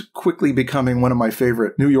 who is quickly becoming one of my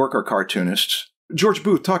favorite New Yorker cartoonists. George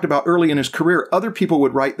Booth talked about early in his career, other people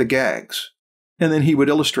would write the gags, and then he would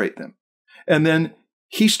illustrate them. And then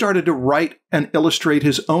he started to write and illustrate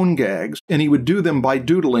his own gags, and he would do them by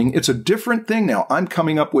doodling. It's a different thing now. I'm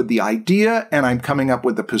coming up with the idea, and I'm coming up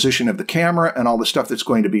with the position of the camera and all the stuff that's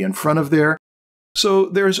going to be in front of there. So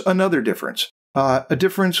there's another difference. A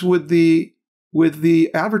difference with the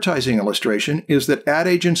advertising illustration is that ad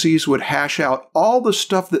agencies would hash out all the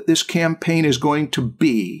stuff that this campaign is going to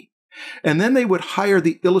be, And then they would hire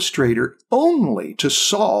the illustrator only to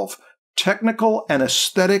solve technical and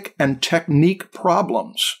aesthetic and technique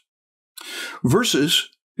problems. Versus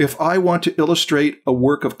if I want to illustrate a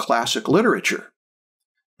work of classic literature,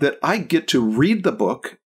 that I get to read the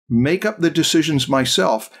book, make up the decisions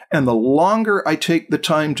myself, and the longer I take the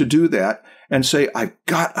time to do that and say, I've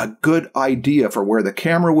got a good idea for where the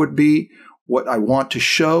camera would be, what I want to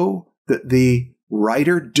show that the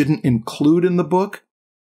writer didn't include in the book.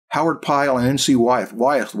 Howard Pyle and N.C.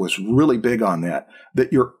 Wyeth was really big on that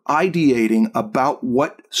you're ideating about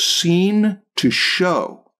what scene to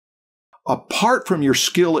show, apart from your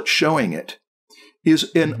skill at showing it,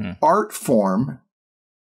 is an art form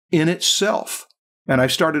in itself. And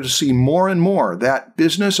I've started to see more and more that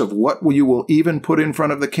business of what you will even put in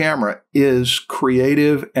front of the camera is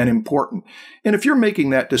creative and important. And if you're making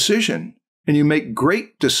that decision, and you make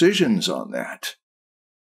great decisions on that,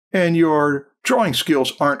 and your drawing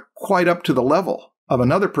skills aren't quite up to the level of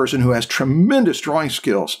another person who has tremendous drawing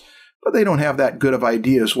skills, but they don't have that good of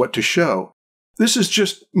ideas what to show. This is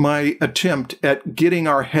just my attempt at getting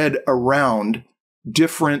our head around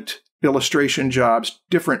different illustration jobs,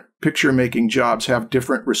 different picture-making jobs have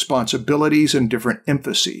different responsibilities and different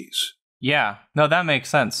emphases. Yeah, no, that makes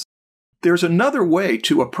sense. There's another way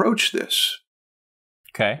to approach this.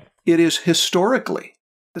 Okay. It is historically.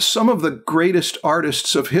 Some of the greatest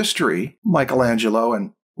artists of history, Michelangelo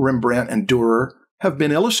and Rembrandt and Dürer, have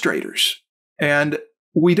been illustrators. And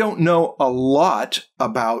we don't know a lot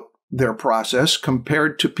about their process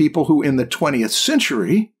compared to people who in the 20th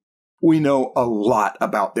century, we know a lot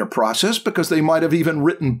about their process because they might have even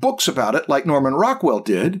written books about it like Norman Rockwell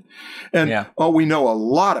did. And we know a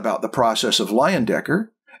lot about the process of Leyendecker.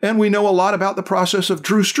 And we know a lot about the process of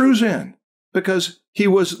Drew Struzan, because he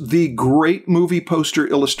was the great movie poster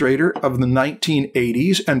illustrator of the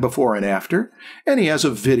 1980s and before and after, and he has a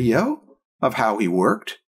video of how he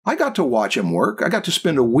worked. I got to watch him work. I got to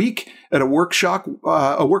spend a week at a workshop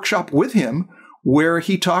with him where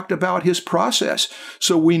he talked about his process.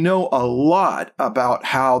 So we know a lot about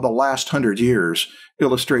how the last 100 years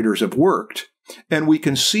illustrators have worked, and we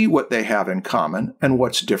can see what they have in common and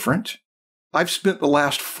what's different. I've spent the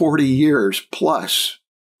last 40 years plus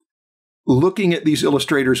looking at these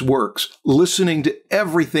illustrators' works, listening to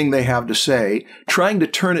everything they have to say, trying to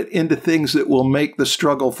turn it into things that will make the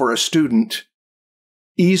struggle for a student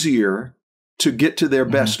easier to get to their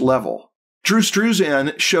best level. Drew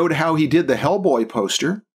Struzan showed how he did the Hellboy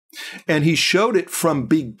poster, and he showed it from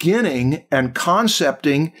beginning and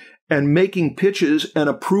concepting and making pitches and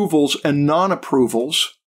approvals and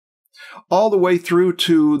non-approvals, all the way through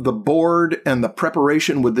to the board and the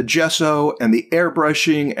preparation with the gesso and the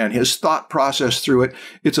airbrushing and his thought process through it.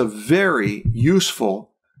 It's a very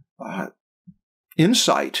useful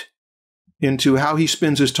insight into how he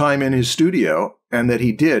spends his time in his studio and that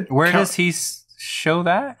he did. Where does he show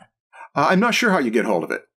that? I'm not sure how you get hold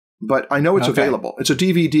of it, but I know it's available. It's a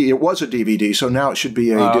DVD. It was a DVD, so now it should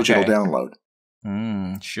be a digital download.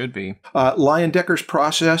 Should be. Leyendecker's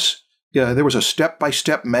process. Yeah, there was a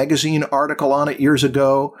step-by-step magazine article on it years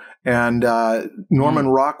ago, and Norman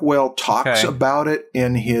Rockwell talks about it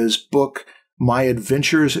in his book, My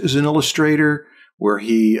Adventures as an Illustrator, where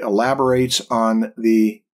he elaborates on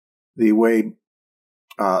the way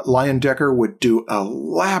Leyendecker would do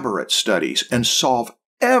elaborate studies and solve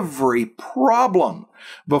every problem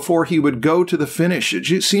before he would go to the finish. It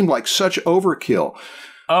just seemed like such overkill.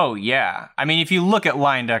 Oh, yeah. I mean, if you look at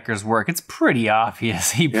Leyendecker's work, it's pretty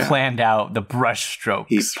obvious he planned out the brush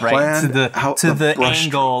strokes, right? To the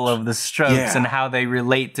angle of the strokes and how they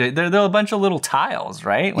relate to it. They're a bunch of little tiles,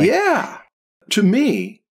 right? To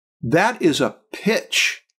me, that is a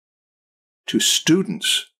pitch to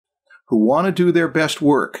students who want to do their best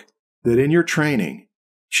work, that in your training, you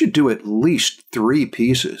should do at least 3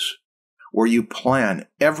 pieces where you plan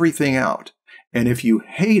everything out. And if you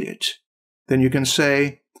hate it, then you can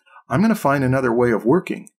say, I'm going to find another way of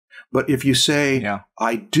working. But if you say,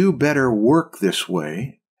 I do better work this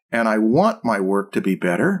way, and I want my work to be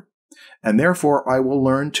better, and therefore I will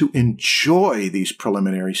learn to enjoy these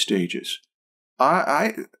preliminary stages.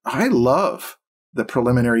 I love the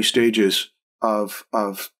preliminary stages of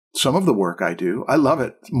some of the work I do. I love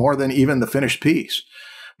it more than even the finished piece.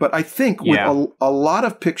 But I think with a lot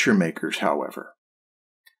of picture makers, however,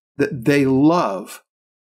 that they love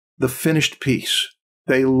the finished piece.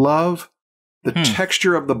 They love the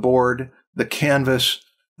texture of the board, the canvas,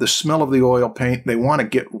 the smell of the oil paint. They want to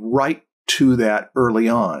get right to that early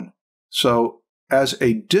on. So as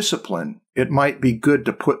a discipline, it might be good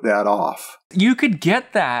to put that off. You could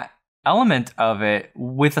get that element of it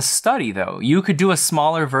with a study, though. You could do a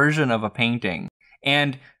smaller version of a painting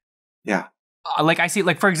and Yeah. Like I see,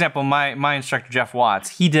 like for example, my instructor Jeff Watts,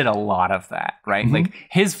 he did a lot of that, right? Mm-hmm. Like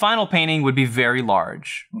his final painting would be very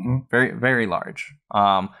large, very very large.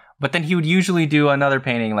 But then he would usually do another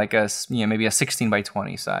painting like maybe a 16 by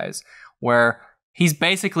 20 size, where he's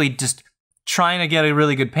basically just trying to get a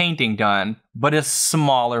really good painting done, but a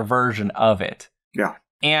smaller version of it. Yeah.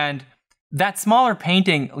 And that smaller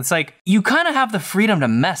painting, it's like you kind of have the freedom to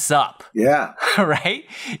mess up. Yeah. Right?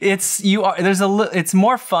 It's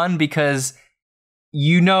more fun because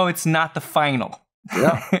you know it's not the final.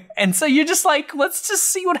 Yeah. And so you're just like, let's just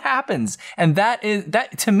see what happens. And that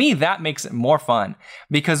to me, that makes it more fun.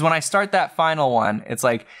 Because when I start that final one, it's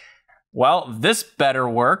like, well, this better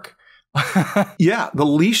work. Yeah, the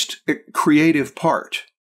least creative part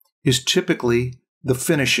is typically the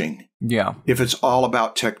finishing. Yeah. If it's all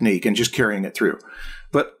about technique and just carrying it through.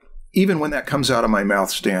 But even when that comes out of my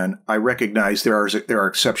mouth, Stan, I recognize there are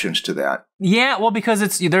exceptions to that. Yeah, well,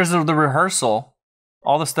 because there's the rehearsal.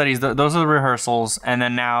 All the studies, those are the rehearsals, and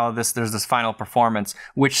then now there's this final performance,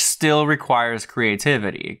 which still requires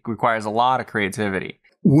creativity. It requires a lot of creativity.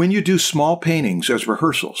 When you do small paintings as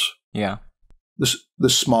rehearsals, yeah, the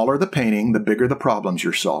smaller the painting, the bigger the problems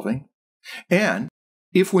you're solving. And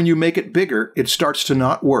if when you make it bigger, it starts to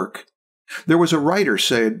not work. There was a writer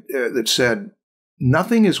that said,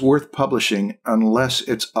 nothing is worth publishing unless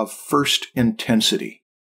it's of first intensity.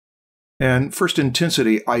 And first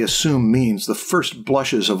intensity, I assume, means the first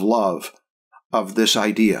blushes of love of this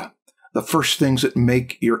idea, the first things that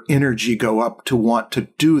make your energy go up to want to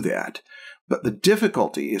do that. But the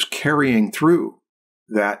difficulty is carrying through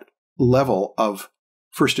that level of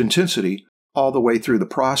first intensity all the way through the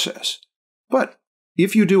process. But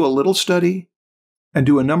if you do a little study and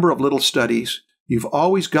do a number of little studies, you've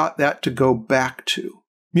always got that to go back to.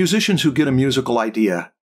 Musicians who get a musical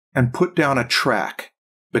idea and put down a track,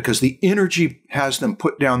 because the energy has them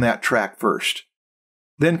put down that track first,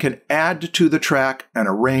 then can add to the track and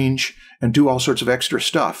arrange and do all sorts of extra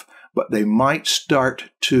stuff. But they might start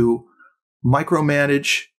to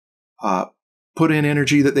micromanage, put in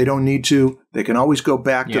energy that they don't need to. They can always go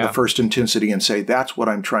back to the first intensity and say, that's what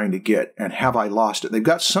I'm trying to get. And have I lost it? They've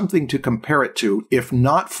got something to compare it to, if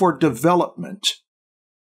not for development,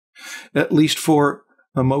 at least for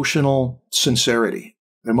emotional sincerity,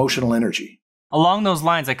 emotional energy. Along those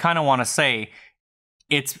lines, I kind of want to say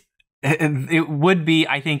it would be,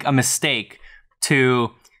 I think, a mistake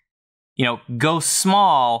to, go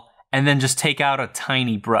small and then just take out a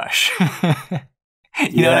tiny brush.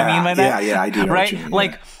 You know what I mean by that? Yeah, I do. Right?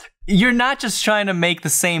 Like, you're not just trying to make the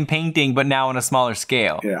same painting, but now on a smaller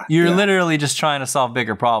scale. Yeah, you're literally just trying to solve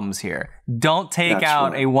bigger problems here. Don't take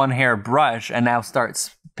out a one-hair brush and now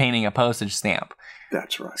start painting a postage stamp.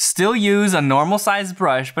 That's right. Still use a normal sized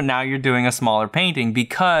brush, but now you're doing a smaller painting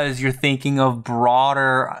because you're thinking of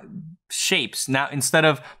broader shapes. Now, instead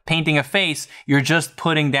of painting a face, you're just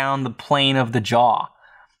putting down the plane of the jaw.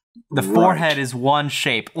 The forehead is one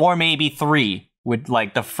shape, or maybe three, with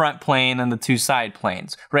like the front plane and the two side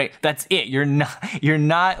planes, right? That's it. You're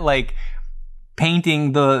not like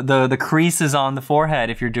painting the creases on the forehead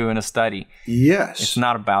if you're doing a study. Yes. It's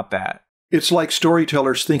not about that. It's like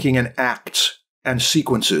storytellers thinking in acts and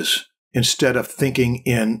sequences instead of thinking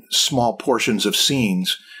in small portions of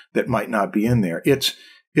scenes that might not be in there.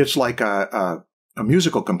 It's like a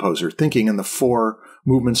musical composer thinking in the four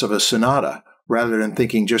movements of a sonata rather than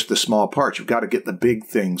thinking just the small parts. You've got to get the big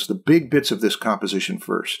things, the big bits of this composition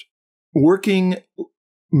first. Working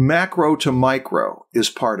macro to micro is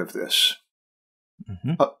part of this.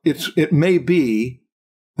 Mm-hmm. It may be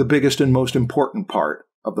the biggest and most important part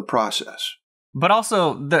of the process. But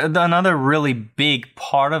also, another really big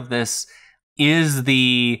part of this is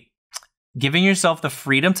the giving yourself the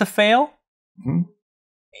freedom to fail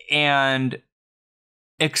and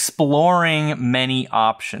exploring many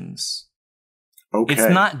options. Okay.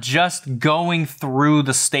 It's not just going through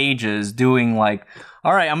the stages doing like,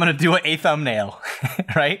 all right, I'm going to do a thumbnail,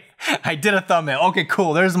 right? I did a thumbnail. Okay,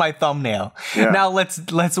 cool. There's my thumbnail. Yeah. Now let's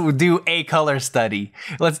do a color study.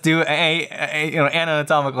 Let's do an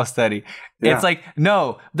anatomical study. Yeah. It's like,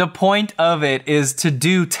 no, the point of it is to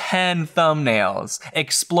do 10 thumbnails,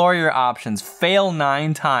 explore your options, fail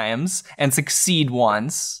 9 times and succeed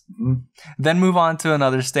once, then move on to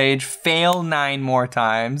another stage, fail 9 more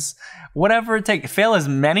times, whatever it takes, fail as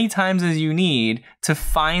many times as you need to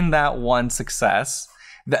find that one success.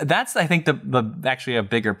 That's, I think, the actually a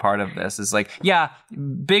bigger part of this is like, yeah,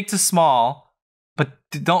 big to small, but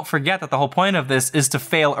don't forget that the whole point of this is to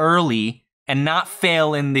fail early and not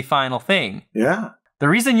fail in the final thing. Yeah. The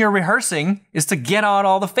reason you're rehearsing is to get out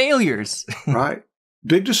all the failures. Right.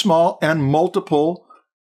 Big to small and multiple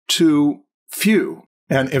to few.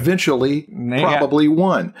 and eventually probably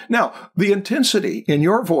won. Now, the intensity in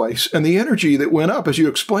your voice and the energy that went up as you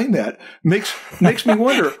explained that makes me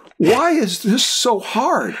wonder, why is this so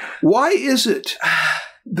hard? Why is it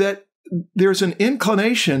that there's an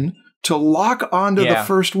inclination to lock onto the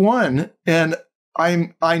first one? And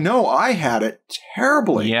I know I had it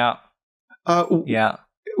terribly. Yeah.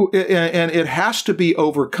 And it has to be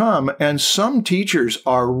overcome. And some teachers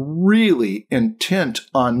are really intent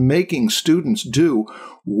on making students do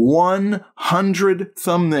 100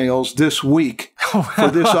 thumbnails this week for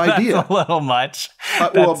this idea. That's a little much.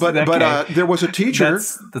 But there was a teacher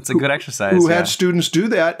that's a good exercise who had students do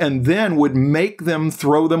that and then would make them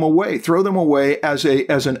throw them away as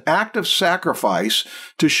an act of sacrifice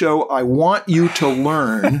to show, I want you to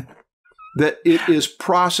learn that it is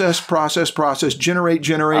process, generate.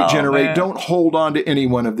 Man. Don't hold on to any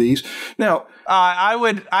one of these. Now, I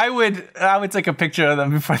would take a picture of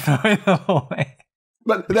them before throwing them away.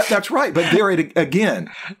 But that's right. But there again,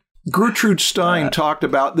 Gertrude Stein talked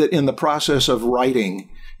about that in the process of writing,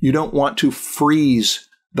 you don't want to freeze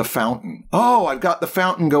the fountain. Oh, I've got the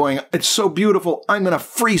fountain going. It's so beautiful. I'm going to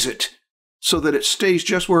freeze it so that it stays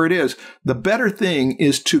just where it is. The better thing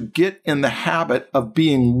is to get in the habit of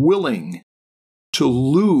being willing to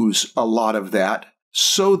lose a lot of that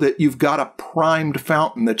so that you've got a primed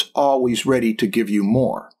fountain that's always ready to give you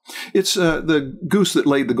more. It's the goose that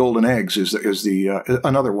laid the golden eggs is the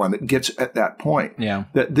another one that gets at that point. Yeah.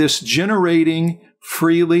 That this generating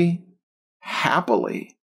freely,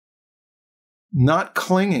 happily, not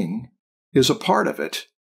clinging is a part of it.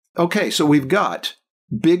 Okay, so we've got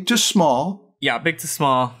big to small. Yeah, big to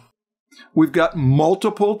small. We've got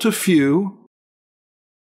multiple to few.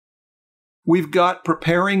 We've got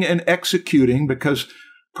preparing and executing, because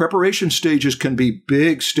preparation stages can be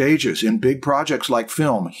big stages in big projects like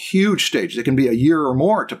film, huge stages. It can be a year or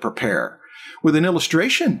more to prepare. With an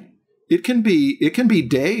illustration, it can be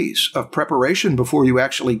days of preparation before you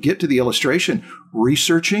actually get to the illustration,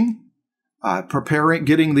 researching, preparing,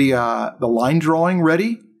 getting the line drawing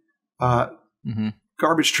ready.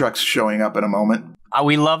 Garbage truck's showing up in a moment.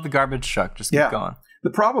 We love the garbage truck. Just keep going. The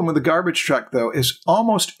problem with the garbage truck, though, is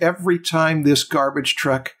almost every time this garbage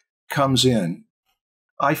truck comes in,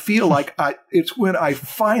 I feel like it's when I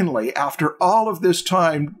finally, after all of this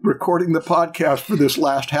time recording the podcast for this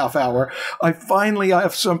last half hour, I finally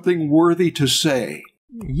have something worthy to say.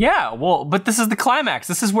 Yeah, well, but this is the climax.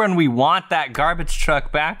 This is when we want that garbage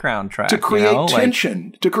truck background track. To create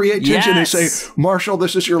tension. To create tension and say, Marshall,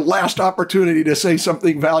 this is your last opportunity to say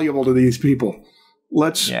something valuable to these people.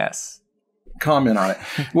 Let's comment on it.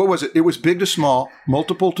 What was it? It was big to small,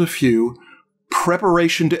 multiple to few,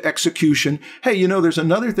 preparation to execution. Hey, there's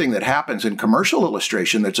another thing that happens in commercial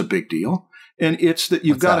illustration that's a big deal. And it's that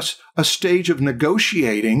you've got a stage of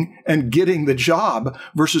negotiating and getting the job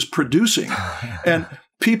versus producing. And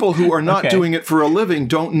people who are not doing it for a living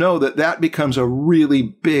don't know that becomes a really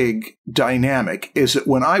big dynamic. Is that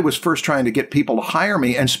when I was first trying to get people to hire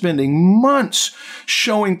me and spending months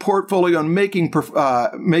showing portfolio and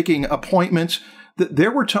making appointments, that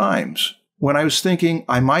there were times when I was thinking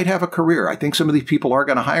I might have a career. I think some of these people are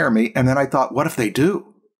going to hire me. And then I thought, what if they do?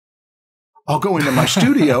 I'll go into my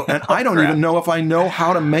studio and I don't even know if I know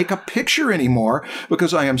how to make a picture anymore,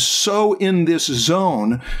 because I am so in this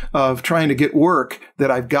zone of trying to get work that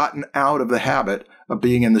I've gotten out of the habit of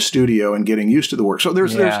being in the studio and getting used to the work. So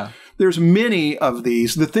there's many of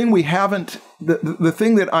these. The thing we haven't, the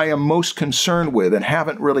thing that I am most concerned with and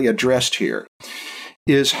haven't really addressed here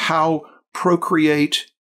is how Procreate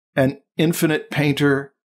and Infinite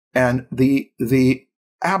Painter and the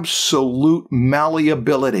absolute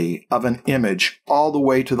malleability of an image all the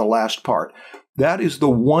way to the last part. That is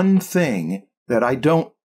the one thing that I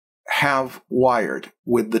don't have wired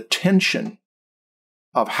with the tension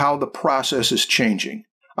of how the process is changing.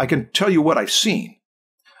 I can tell you what I've seen.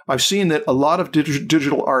 I've seen that a lot of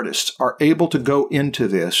digital artists are able to go into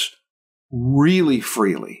this really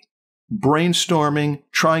freely, brainstorming,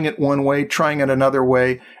 trying it one way, trying it another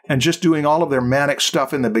way, and just doing all of their manic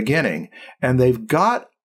stuff in the beginning. And they've got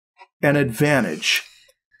an advantage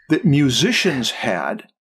that musicians had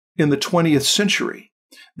in the 20th century,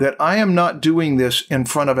 that I am not doing this in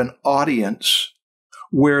front of an audience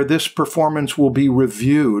where this performance will be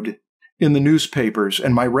reviewed in the newspapers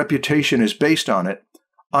and my reputation is based on it.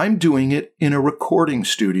 I'm doing it in a recording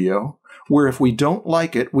studio where if we don't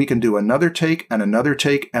like it, we can do another take and another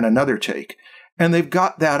take and another take. And they've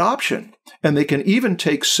got that option. And they can even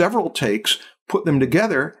take several takes, put them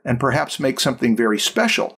together, and perhaps make something very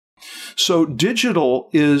special. So digital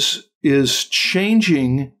is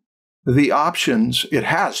changing the options, it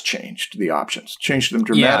has changed the options, changed them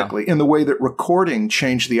dramatically in the way that recording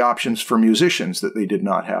changed the options for musicians that they did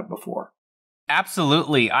not have before.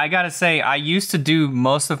 Absolutely. I gotta say, I used to do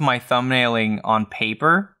most of my thumbnailing on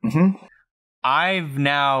paper. Mm-hmm. I've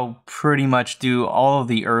now pretty much do all of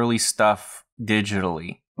the early stuff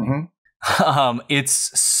digitally. Mm-hmm.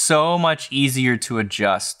 It's so much easier to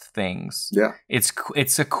adjust things. Yeah.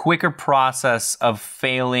 It's a quicker process of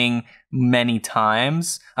failing many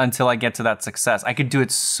times until I get to that success. I could do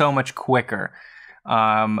it so much quicker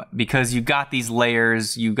because you got these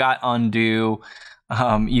layers, you got undo.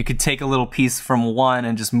 You could take a little piece from one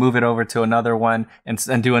and just move it over to another one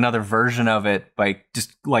and do another version of it by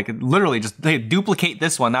just like literally just duplicate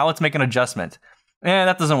this one. Now let's make an adjustment.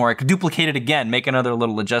 That doesn't work. Duplicate it again. Make another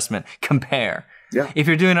little adjustment. Compare. Yeah. If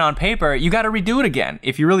you're doing it on paper, you got to redo it again.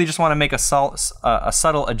 If you really just want to make a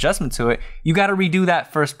subtle adjustment to it, you got to redo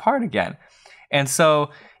that first part again. And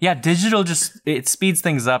so, yeah, digital it speeds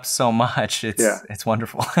things up so much. It's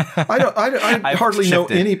wonderful. I hardly know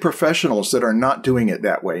any professionals that are not doing it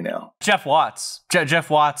that way now. Jeff Watts.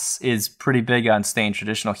 Jeff Watts is pretty big on staying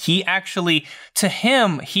traditional. He actually, to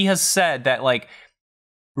him, he has said that like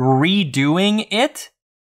redoing it,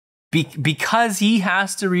 because he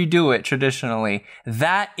has to redo it traditionally,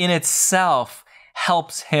 that in itself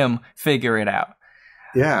helps him figure it out.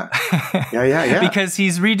 Yeah. Yeah. Because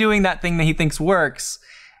he's redoing that thing that he thinks works.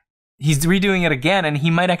 He's redoing it again, and he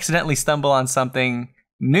might accidentally stumble on something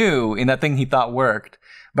new in that thing he thought worked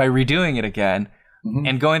by redoing it again. Mm-hmm.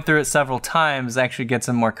 And going through it several times actually gets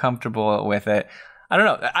him more comfortable with it. I don't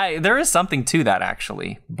know. There is something to that,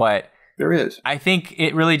 actually. But there is. I think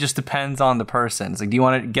it really just depends on the person. It's like, do you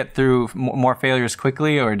want to get through more failures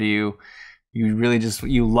quickly, or do you really just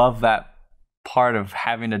love that part of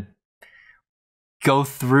having to go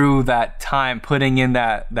through that time, putting in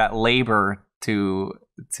that labor to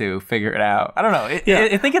figure it out? I don't know.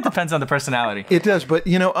 I think it depends on the personality. It does, but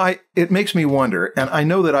it makes me wonder, and I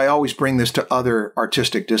know that I always bring this to other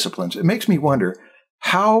artistic disciplines. It makes me wonder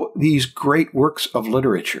how these great works of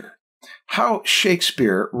literature, how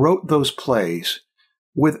Shakespeare wrote those plays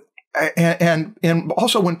with, and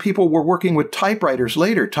also when people were working with typewriters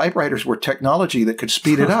later, typewriters were technology that could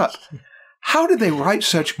speed it up. How did they write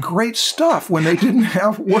such great stuff when they didn't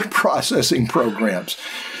have word processing programs?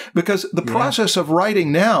 Because the process of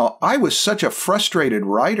writing now, I was such a frustrated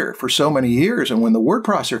writer for so many years. And when the word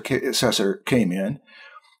processor came in,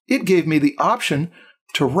 it gave me the option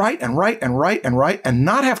to write and write and write and write and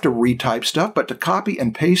not have to retype stuff, but to copy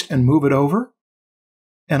and paste and move it over.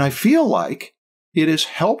 And I feel like it has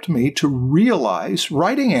helped me to realize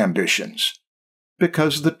writing ambitions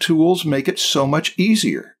because the tools make it so much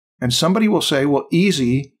easier. And somebody will say, well,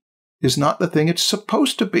 easy is not the thing it's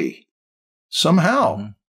supposed to be. Somehow,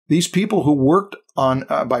 these people who worked on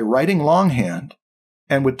by writing longhand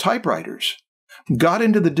and with typewriters got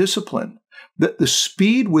into the discipline that the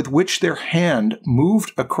speed with which their hand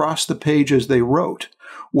moved across the page as they wrote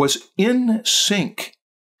was in sync.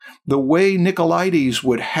 The way Nicolaides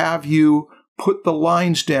would have you put the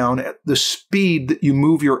lines down at the speed that you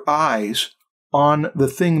move your eyes on the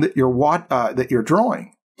thing that you're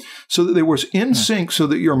drawing. So that there was in sync, so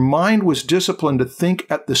that your mind was disciplined to think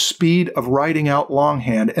at the speed of writing out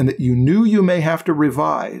longhand, and that you knew you may have to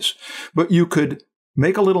revise, but you could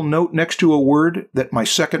make a little note next to a word that my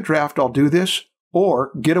second draft, I'll do this,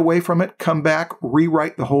 or get away from it, come back,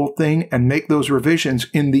 rewrite the whole thing, and make those revisions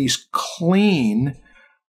in these clean,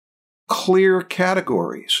 clear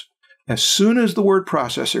categories. As soon as the word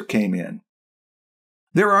processor came in,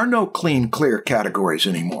 there are no clean, clear categories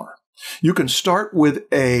anymore. You can start with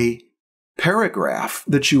a paragraph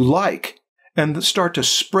that you like and start to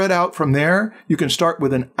spread out from there. You can start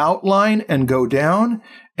with an outline and go down.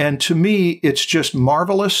 And to me, it's just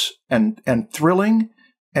marvelous and thrilling.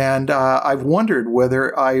 And I've wondered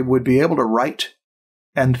whether I would be able to write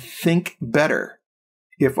and think better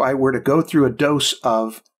if I were to go through a dose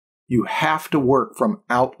of you have to work from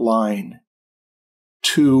outline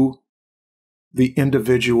to the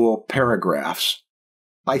individual paragraphs.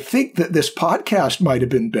 I think that this podcast might have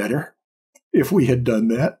been better if we had done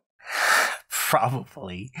that.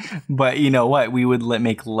 Probably. But you know what? We would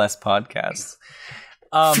make less podcasts.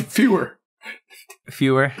 Fewer.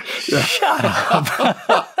 Yeah. Shut up.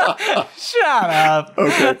 Shut up.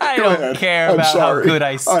 Okay, I don't care about how good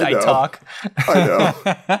I talk. I know.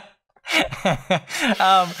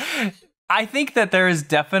 I think that there is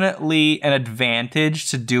definitely an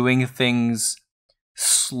advantage to doing things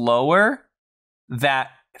slower that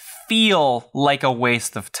feel like a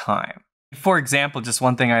waste of time. For example, just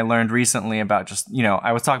one thing I learned recently about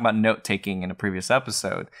I was talking about note-taking in a previous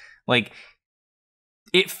episode. Like,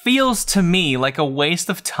 it feels to me like a waste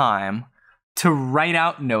of time to write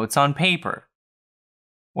out notes on paper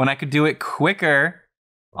when I could do it quicker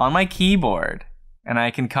on my keyboard, and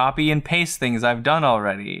I can copy and paste things I've done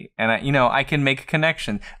already, and I can make a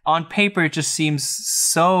connection. On paper, it just seems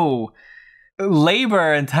so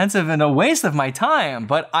labor intensive and a waste of my time,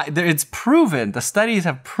 but it's proven, the studies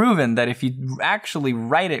have proven that if you actually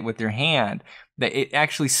write it with your hand, that it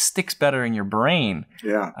actually sticks better in your brain.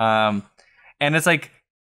 Yeah. And it's like,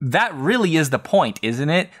 that really is the point, isn't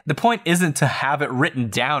it? The point isn't to have it written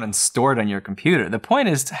down and stored on your computer. The point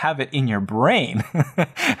is to have it in your brain.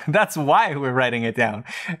 That's why we're writing it down.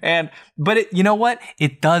 But you know what?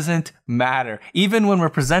 It doesn't matter. Even when we're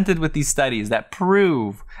presented with these studies that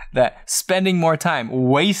prove that spending more time,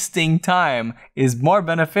 wasting time is more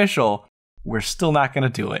beneficial, we're still not going to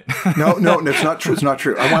do it. No, it's not true. It's not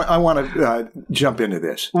true. I want to jump into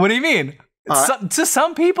this. What do you mean? To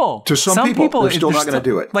some people. To some people, they're still not going to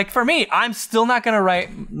do it. Like for me, I'm still not going to write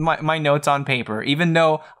my notes on paper, even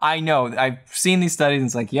though I know I've seen these studies and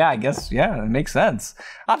it's like, yeah, I guess, yeah, it makes sense.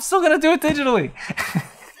 I'm still going to do it digitally.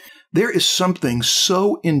 There is something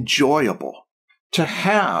so enjoyable to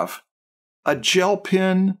have a gel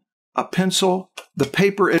pen, a pencil, the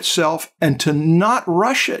paper itself, and to not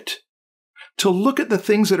rush it. To look at the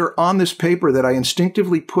things that are on this paper that I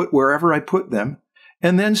instinctively put wherever I put them,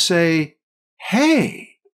 and then say,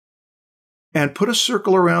 hey, and put a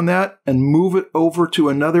circle around that and move it over to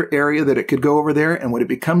another area that it could go over there. And when it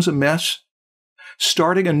becomes a mess,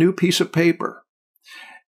 starting a new piece of paper.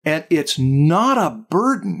 And it's not a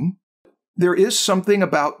burden. There is something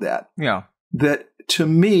about that. Yeah. That to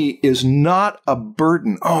me is not a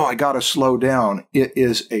burden. Oh, I got to slow down. It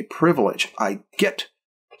is a privilege. I get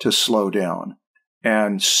to slow down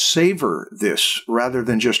and savor this rather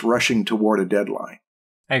than just rushing toward a deadline.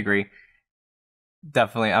 I agree.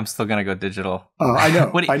 Definitely. I'm still going to go digital. I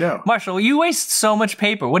know. I know. Marshall, you waste so much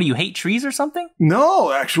paper. What do you hate, trees or something?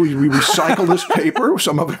 No, actually, we recycle this paper.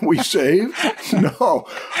 Some of it we save. No,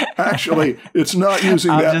 actually, it's not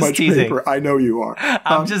using that much paper. I know you are.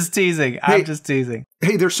 I'm just teasing. I'm just teasing.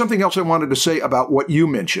 Hey, there's something else I wanted to say about what you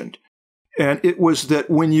mentioned. And it was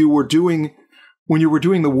that when you were doing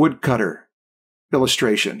the woodcutter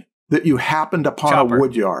illustration, that you happened upon a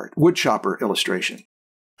wood chopper illustration.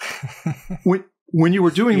 When you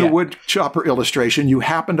were doing the wood chopper illustration, you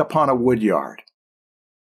happened upon a wood yard.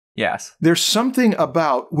 Yes. There's something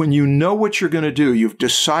about when you know what you're going to do, you've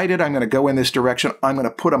decided I'm going to go in this direction, I'm going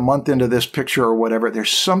to put a month into this picture or whatever.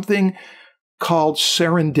 There's something called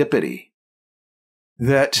serendipity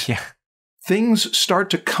that things start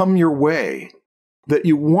to come your way that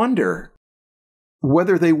you wonder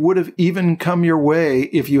whether they would have even come your way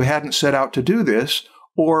if you hadn't set out to do this,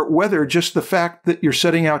 or whether just the fact that you're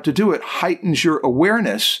setting out to do it heightens your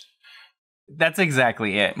awareness. That's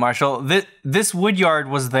exactly it, Marshall. This woodyard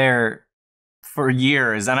was there for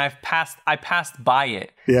years, and I passed by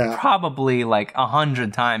it probably like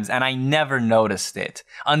 100 times, and I never noticed it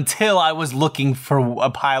until I was looking for a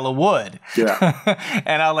pile of wood. Yeah.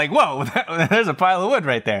 And I was like, whoa, there's a pile of wood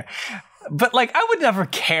right there. But like, I would never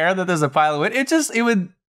care that there's a pile of wood.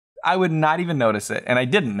 I would not even notice it, and I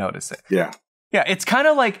didn't notice it. Yeah. Yeah, it's kind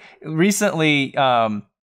of like recently, my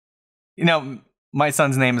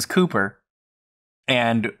son's name is Cooper,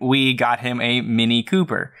 and we got him a Mini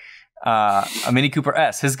Cooper, a Mini Cooper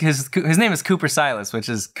S. His name is Cooper Silas, which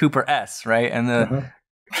is Cooper S, right? And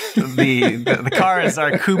the cars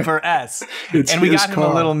are Cooper S. And we got him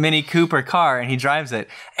a little Mini Cooper car, and he drives it.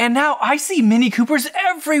 And now I see Mini Coopers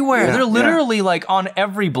everywhere. Yeah, they're literally like on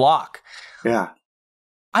every block. Yeah.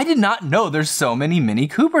 I did not know there's so many Mini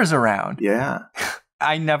Coopers around. Yeah.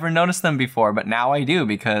 I never noticed them before, but now I do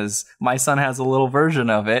because my son has a little version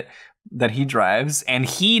of it that he drives, and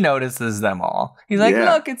he notices them all. He's like,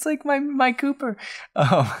 look, it's like my Cooper.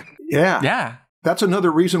 Oh, yeah. Yeah. That's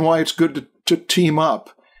another reason why it's good to team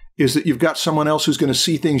up, is that you've got someone else who's going to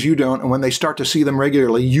see things you don't, and when they start to see them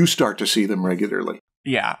regularly, you start to see them regularly.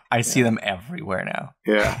 Yeah, I see them everywhere now.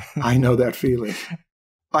 Yeah, I know that feeling.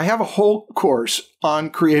 I have a whole course on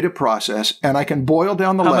creative process, and I can boil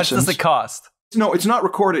down the lessons. How much does it cost? No, it's not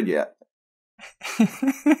recorded yet.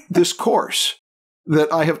 This course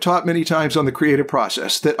that I have taught many times on the creative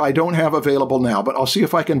process that I don't have available now, but I'll see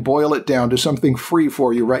if I can boil it down to something free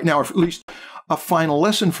for you right now, or at least a final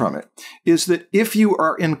lesson from it, is that if you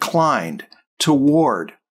are inclined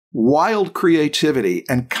toward wild creativity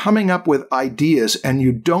and coming up with ideas and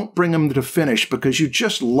you don't bring them to finish because you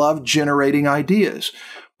just love generating ideas,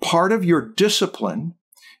 part of your discipline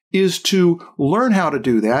is to learn how to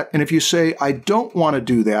do that. And if you say, I don't want to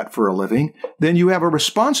do that for a living, then you have a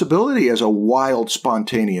responsibility as a wild,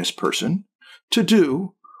 spontaneous person to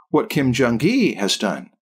do what Kim Jung-gi has done,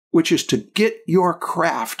 which is to get your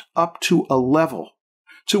craft up to a level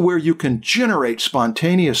to where you can generate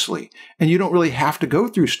spontaneously and you don't really have to go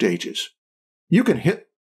through stages. You can hit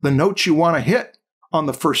the notes you want to hit on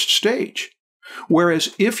the first stage.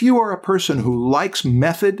 Whereas if you are a person who likes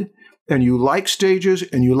method and you like stages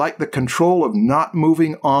and you like the control of not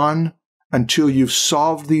moving on until you've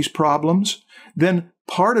solved these problems, then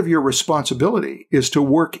part of your responsibility is to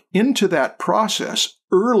work into that process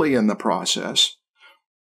early in the process,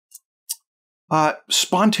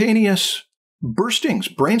 spontaneous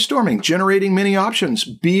burstings, brainstorming, generating many options,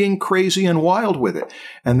 being crazy and wild with it.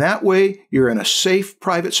 And that way you're in a safe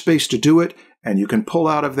private space to do it, and you can pull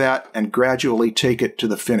out of that and gradually take it to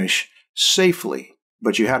the finish safely.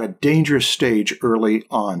 But you had a dangerous stage early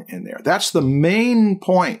on in there. That's the main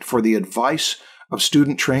point for the advice of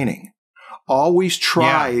student training. Always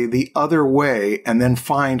try the other way and then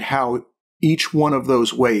find how each one of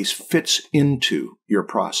those ways fits into your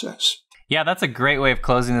process. Yeah, that's a great way of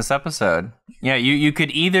closing this episode. Yeah, you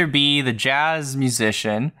could either be the jazz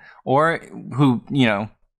musician or who,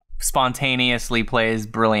 spontaneously plays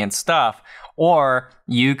brilliant stuff, or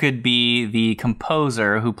you could be the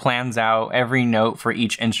composer who plans out every note for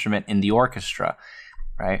each instrument in the orchestra,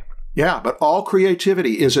 right? Yeah, but all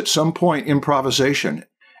creativity is at some point improvisation,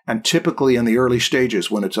 and typically in the early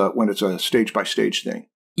stages when it's a stage by stage thing.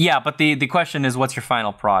 Yeah, but the question is, what's your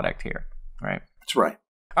final product here, right? That's right.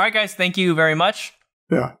 All right, guys, thank you very much.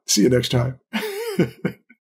 Yeah, see you next time.